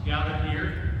gathered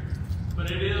here, but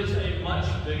it is a much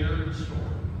bigger story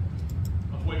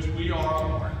of which we are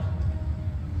a part.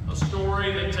 A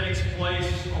story that takes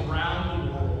place around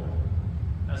the world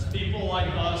as people like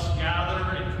us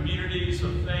gather in communities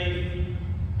of faith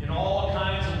in all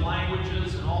kinds of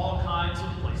languages and all kinds of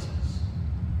places,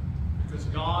 because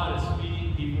God is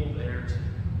feeding people there too.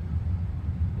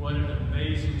 What an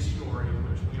amazing story of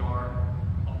which we are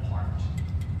a part.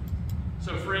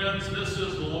 So friends, this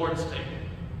is the Lord's table.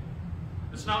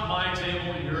 It's not my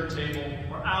table, your table,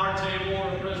 or our table,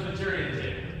 or the Presbyterian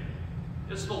table.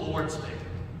 It's the Lord's table.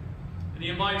 And He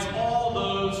invites all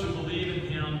those who believe in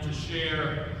Him to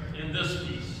share in this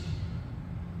feast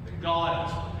that God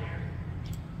has prepared.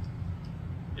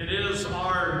 It is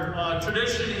our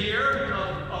tradition here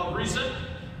of recent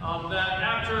that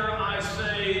after I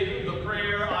say the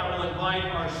prayer, I will invite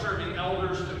our serving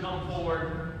elders to come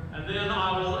forward, and then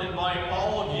I will invite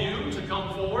all of you to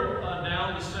come forward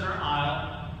down the center aisle.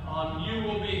 You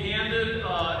will be handed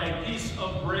a piece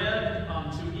of bread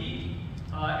to eat,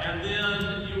 and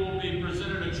then you will be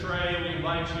presented a tray, and we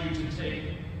invite you to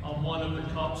take one of the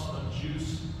cups of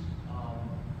juice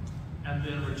and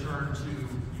then return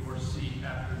to your seat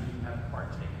after you have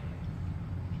partaken.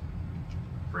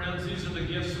 Friends, these are the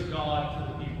gifts of God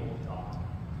for the people of God.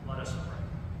 Let us pray.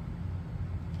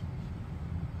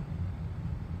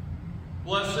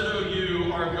 Blessed are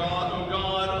you, our God, O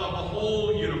God of the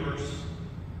whole universe,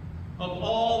 of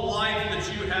all life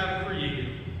that you have created.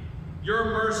 Your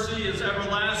mercy is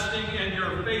everlasting, and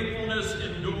your faithfulness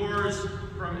endures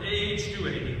from age to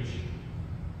age.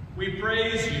 We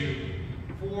praise you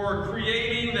for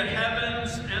creating the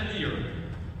heavens and the earth.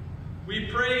 We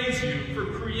praise you for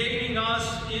creating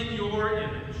us in your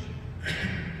image.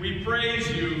 We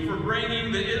praise you for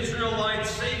bringing the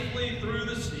Israelites safely through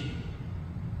the sea.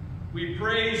 We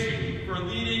praise you for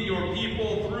leading your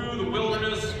people through the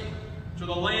wilderness to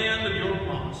the land of your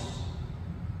promise.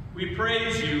 We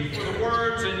praise you for the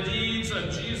words and deeds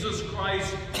of Jesus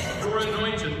Christ, your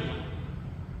anointed one.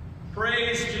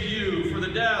 Praise to you for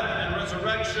the death and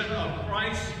resurrection of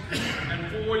Christ, and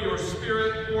for your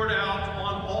Spirit poured out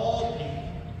on all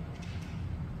people.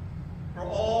 For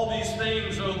all these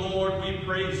things, O Lord, we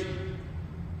praise you.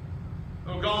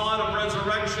 O God of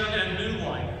resurrection and new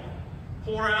life,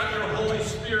 pour out your Holy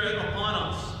Spirit upon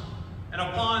us, and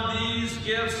upon these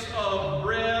gifts of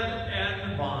bread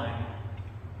and wine.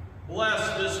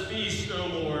 Bless this feast, O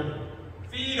Lord.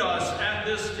 Feed us at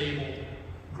this table.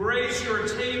 Grace your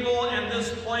table and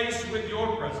this place with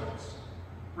your presence.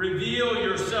 Reveal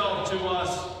yourself to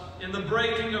us in the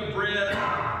breaking of bread,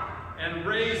 and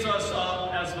raise us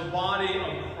up as the body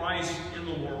of Christ in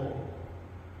the world.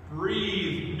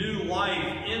 Breathe new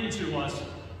life into us.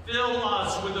 Fill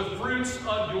us with the fruits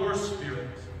of your Spirit.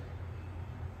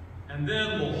 And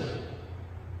then, Lord,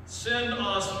 send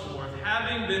us forth,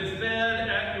 having been fed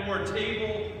at your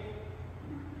table,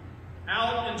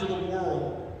 out into the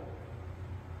world,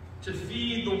 to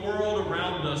feed the world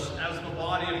around us as the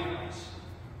body of Christ.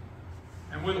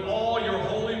 And with all your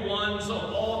holy ones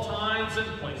of all times and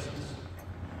places,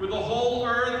 with the whole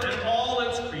earth and all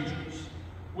its creatures,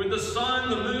 with the sun,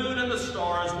 the moon, and the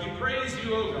stars, we praise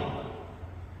you, O God.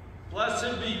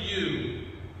 Blessed be you,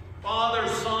 Father,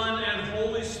 Son, and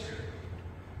Holy Spirit,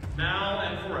 now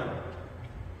and forever.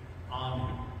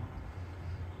 Amen.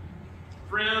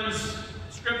 Friends,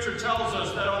 Scripture tells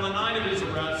us that on the night of his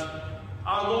arrest,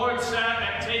 our Lord sat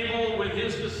at table with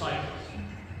his disciples.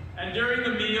 And during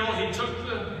the meal, he took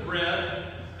the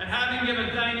bread, and having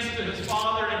given thanks to his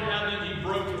Father in heaven, he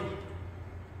broke it.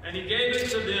 And he gave it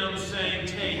to them, saying,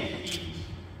 "Take, eat.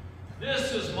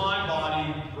 This is my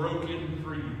body broken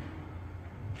for you."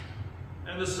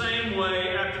 In the same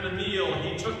way, after the meal,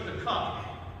 he took the cup,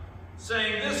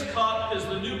 saying, "This cup is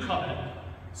the new covenant,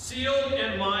 sealed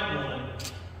in my blood,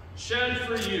 shed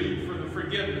for you for the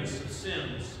forgiveness of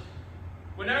sins.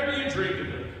 Whenever you drink of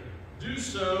it, do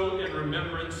so in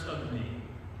remembrance of me.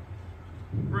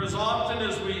 For as often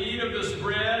as we eat of this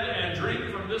bread and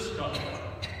drink from this cup,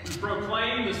 we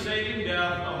proclaim the saving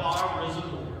death of our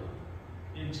risen Lord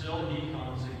until he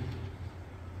comes again."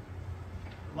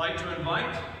 I'd like to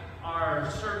invite our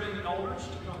serving elders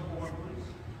to come forward,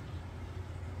 please.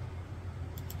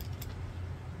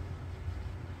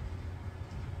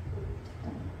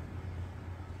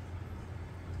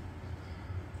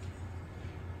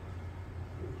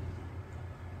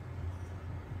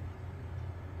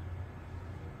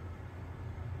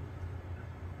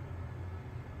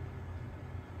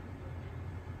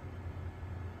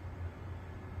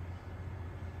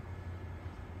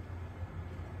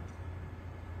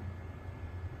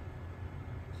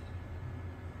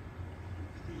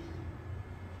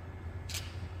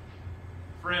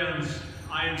 Friends,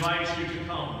 I invite you to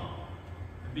come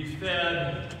and be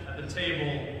fed at the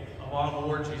table of our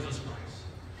Lord Jesus Christ.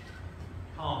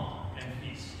 Come and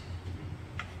feast.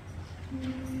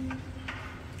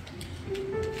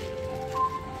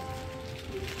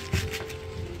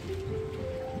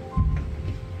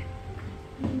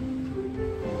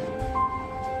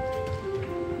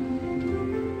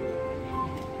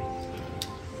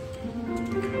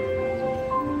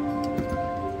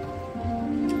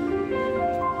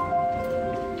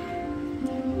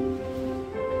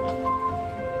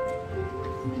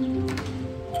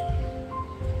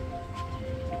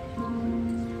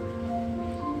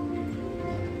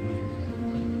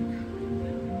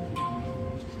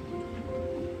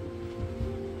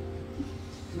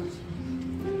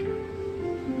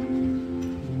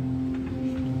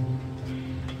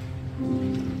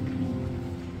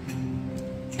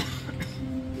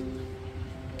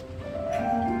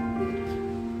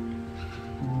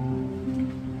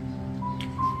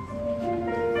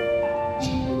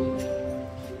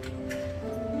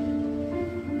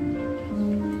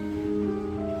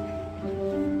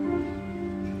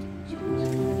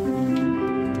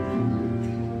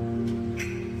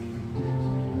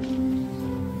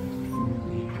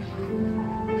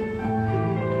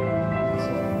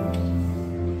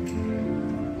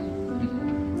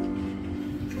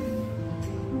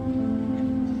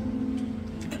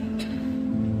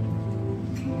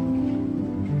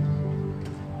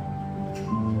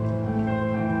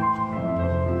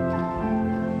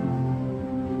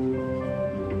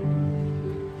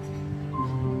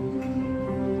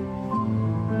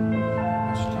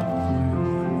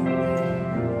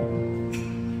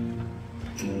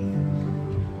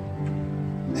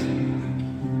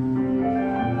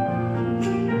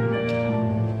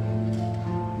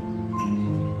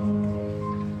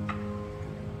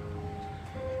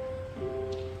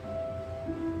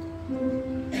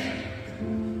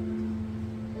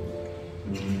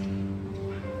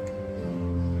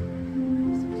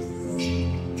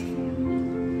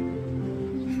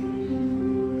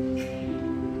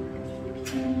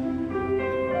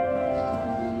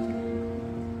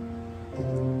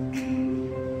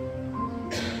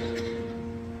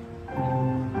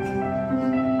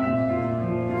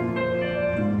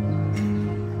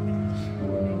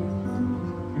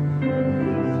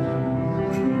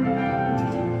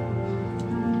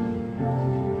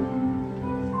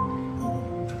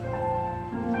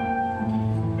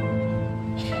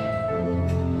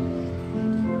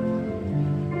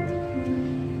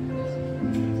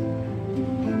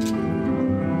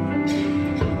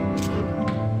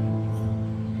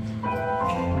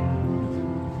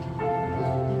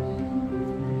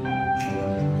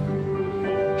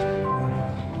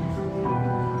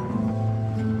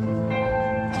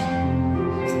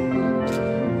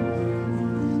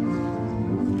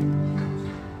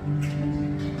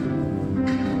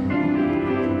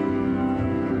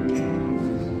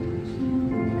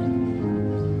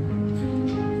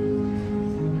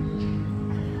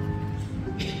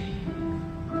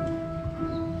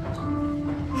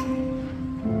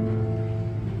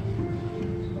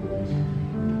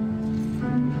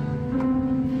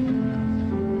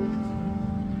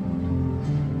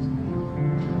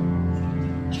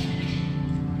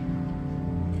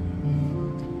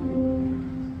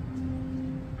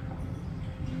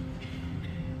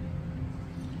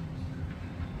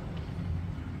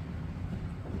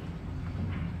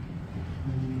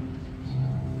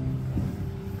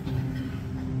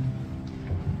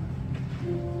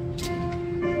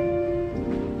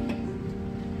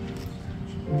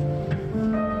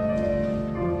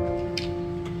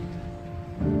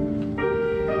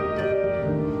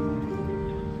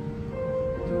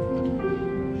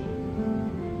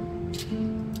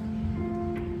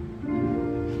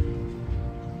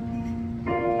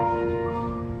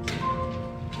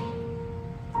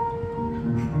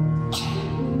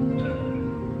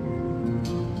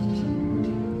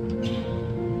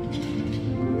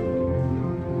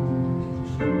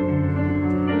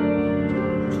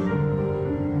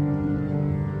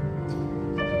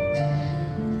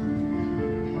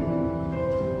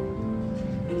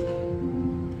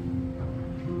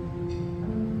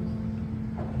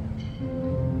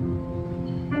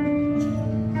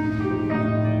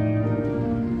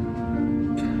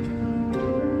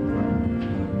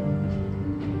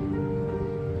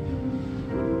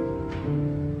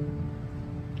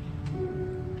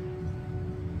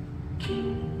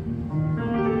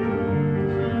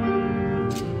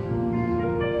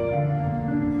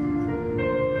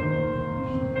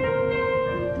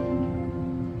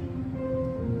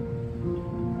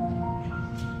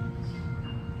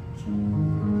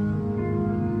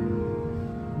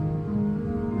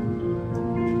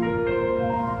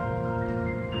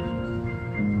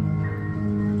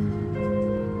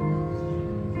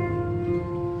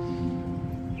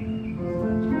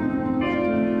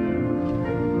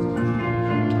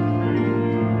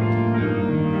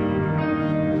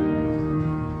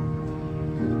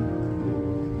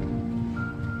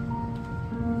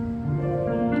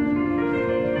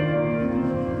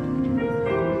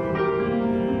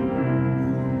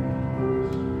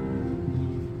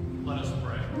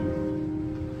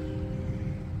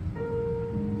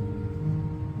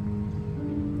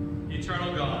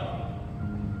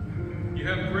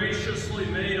 graciously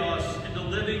made us into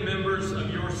living members of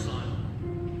your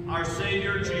Son, our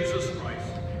Savior Jesus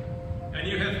Christ. And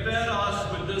you have fed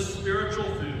us with this spiritual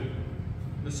food,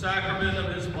 the sacrament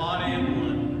of his body and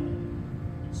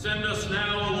blood. Send us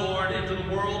now, O Lord, into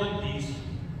the world in peace,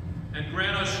 and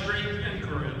grant us strength and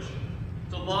courage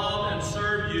to love and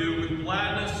serve you with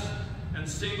gladness and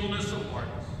singleness of heart.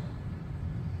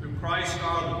 Through Christ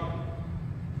our Lord.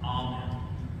 Amen.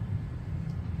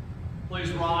 Please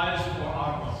rise for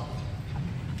our blessing.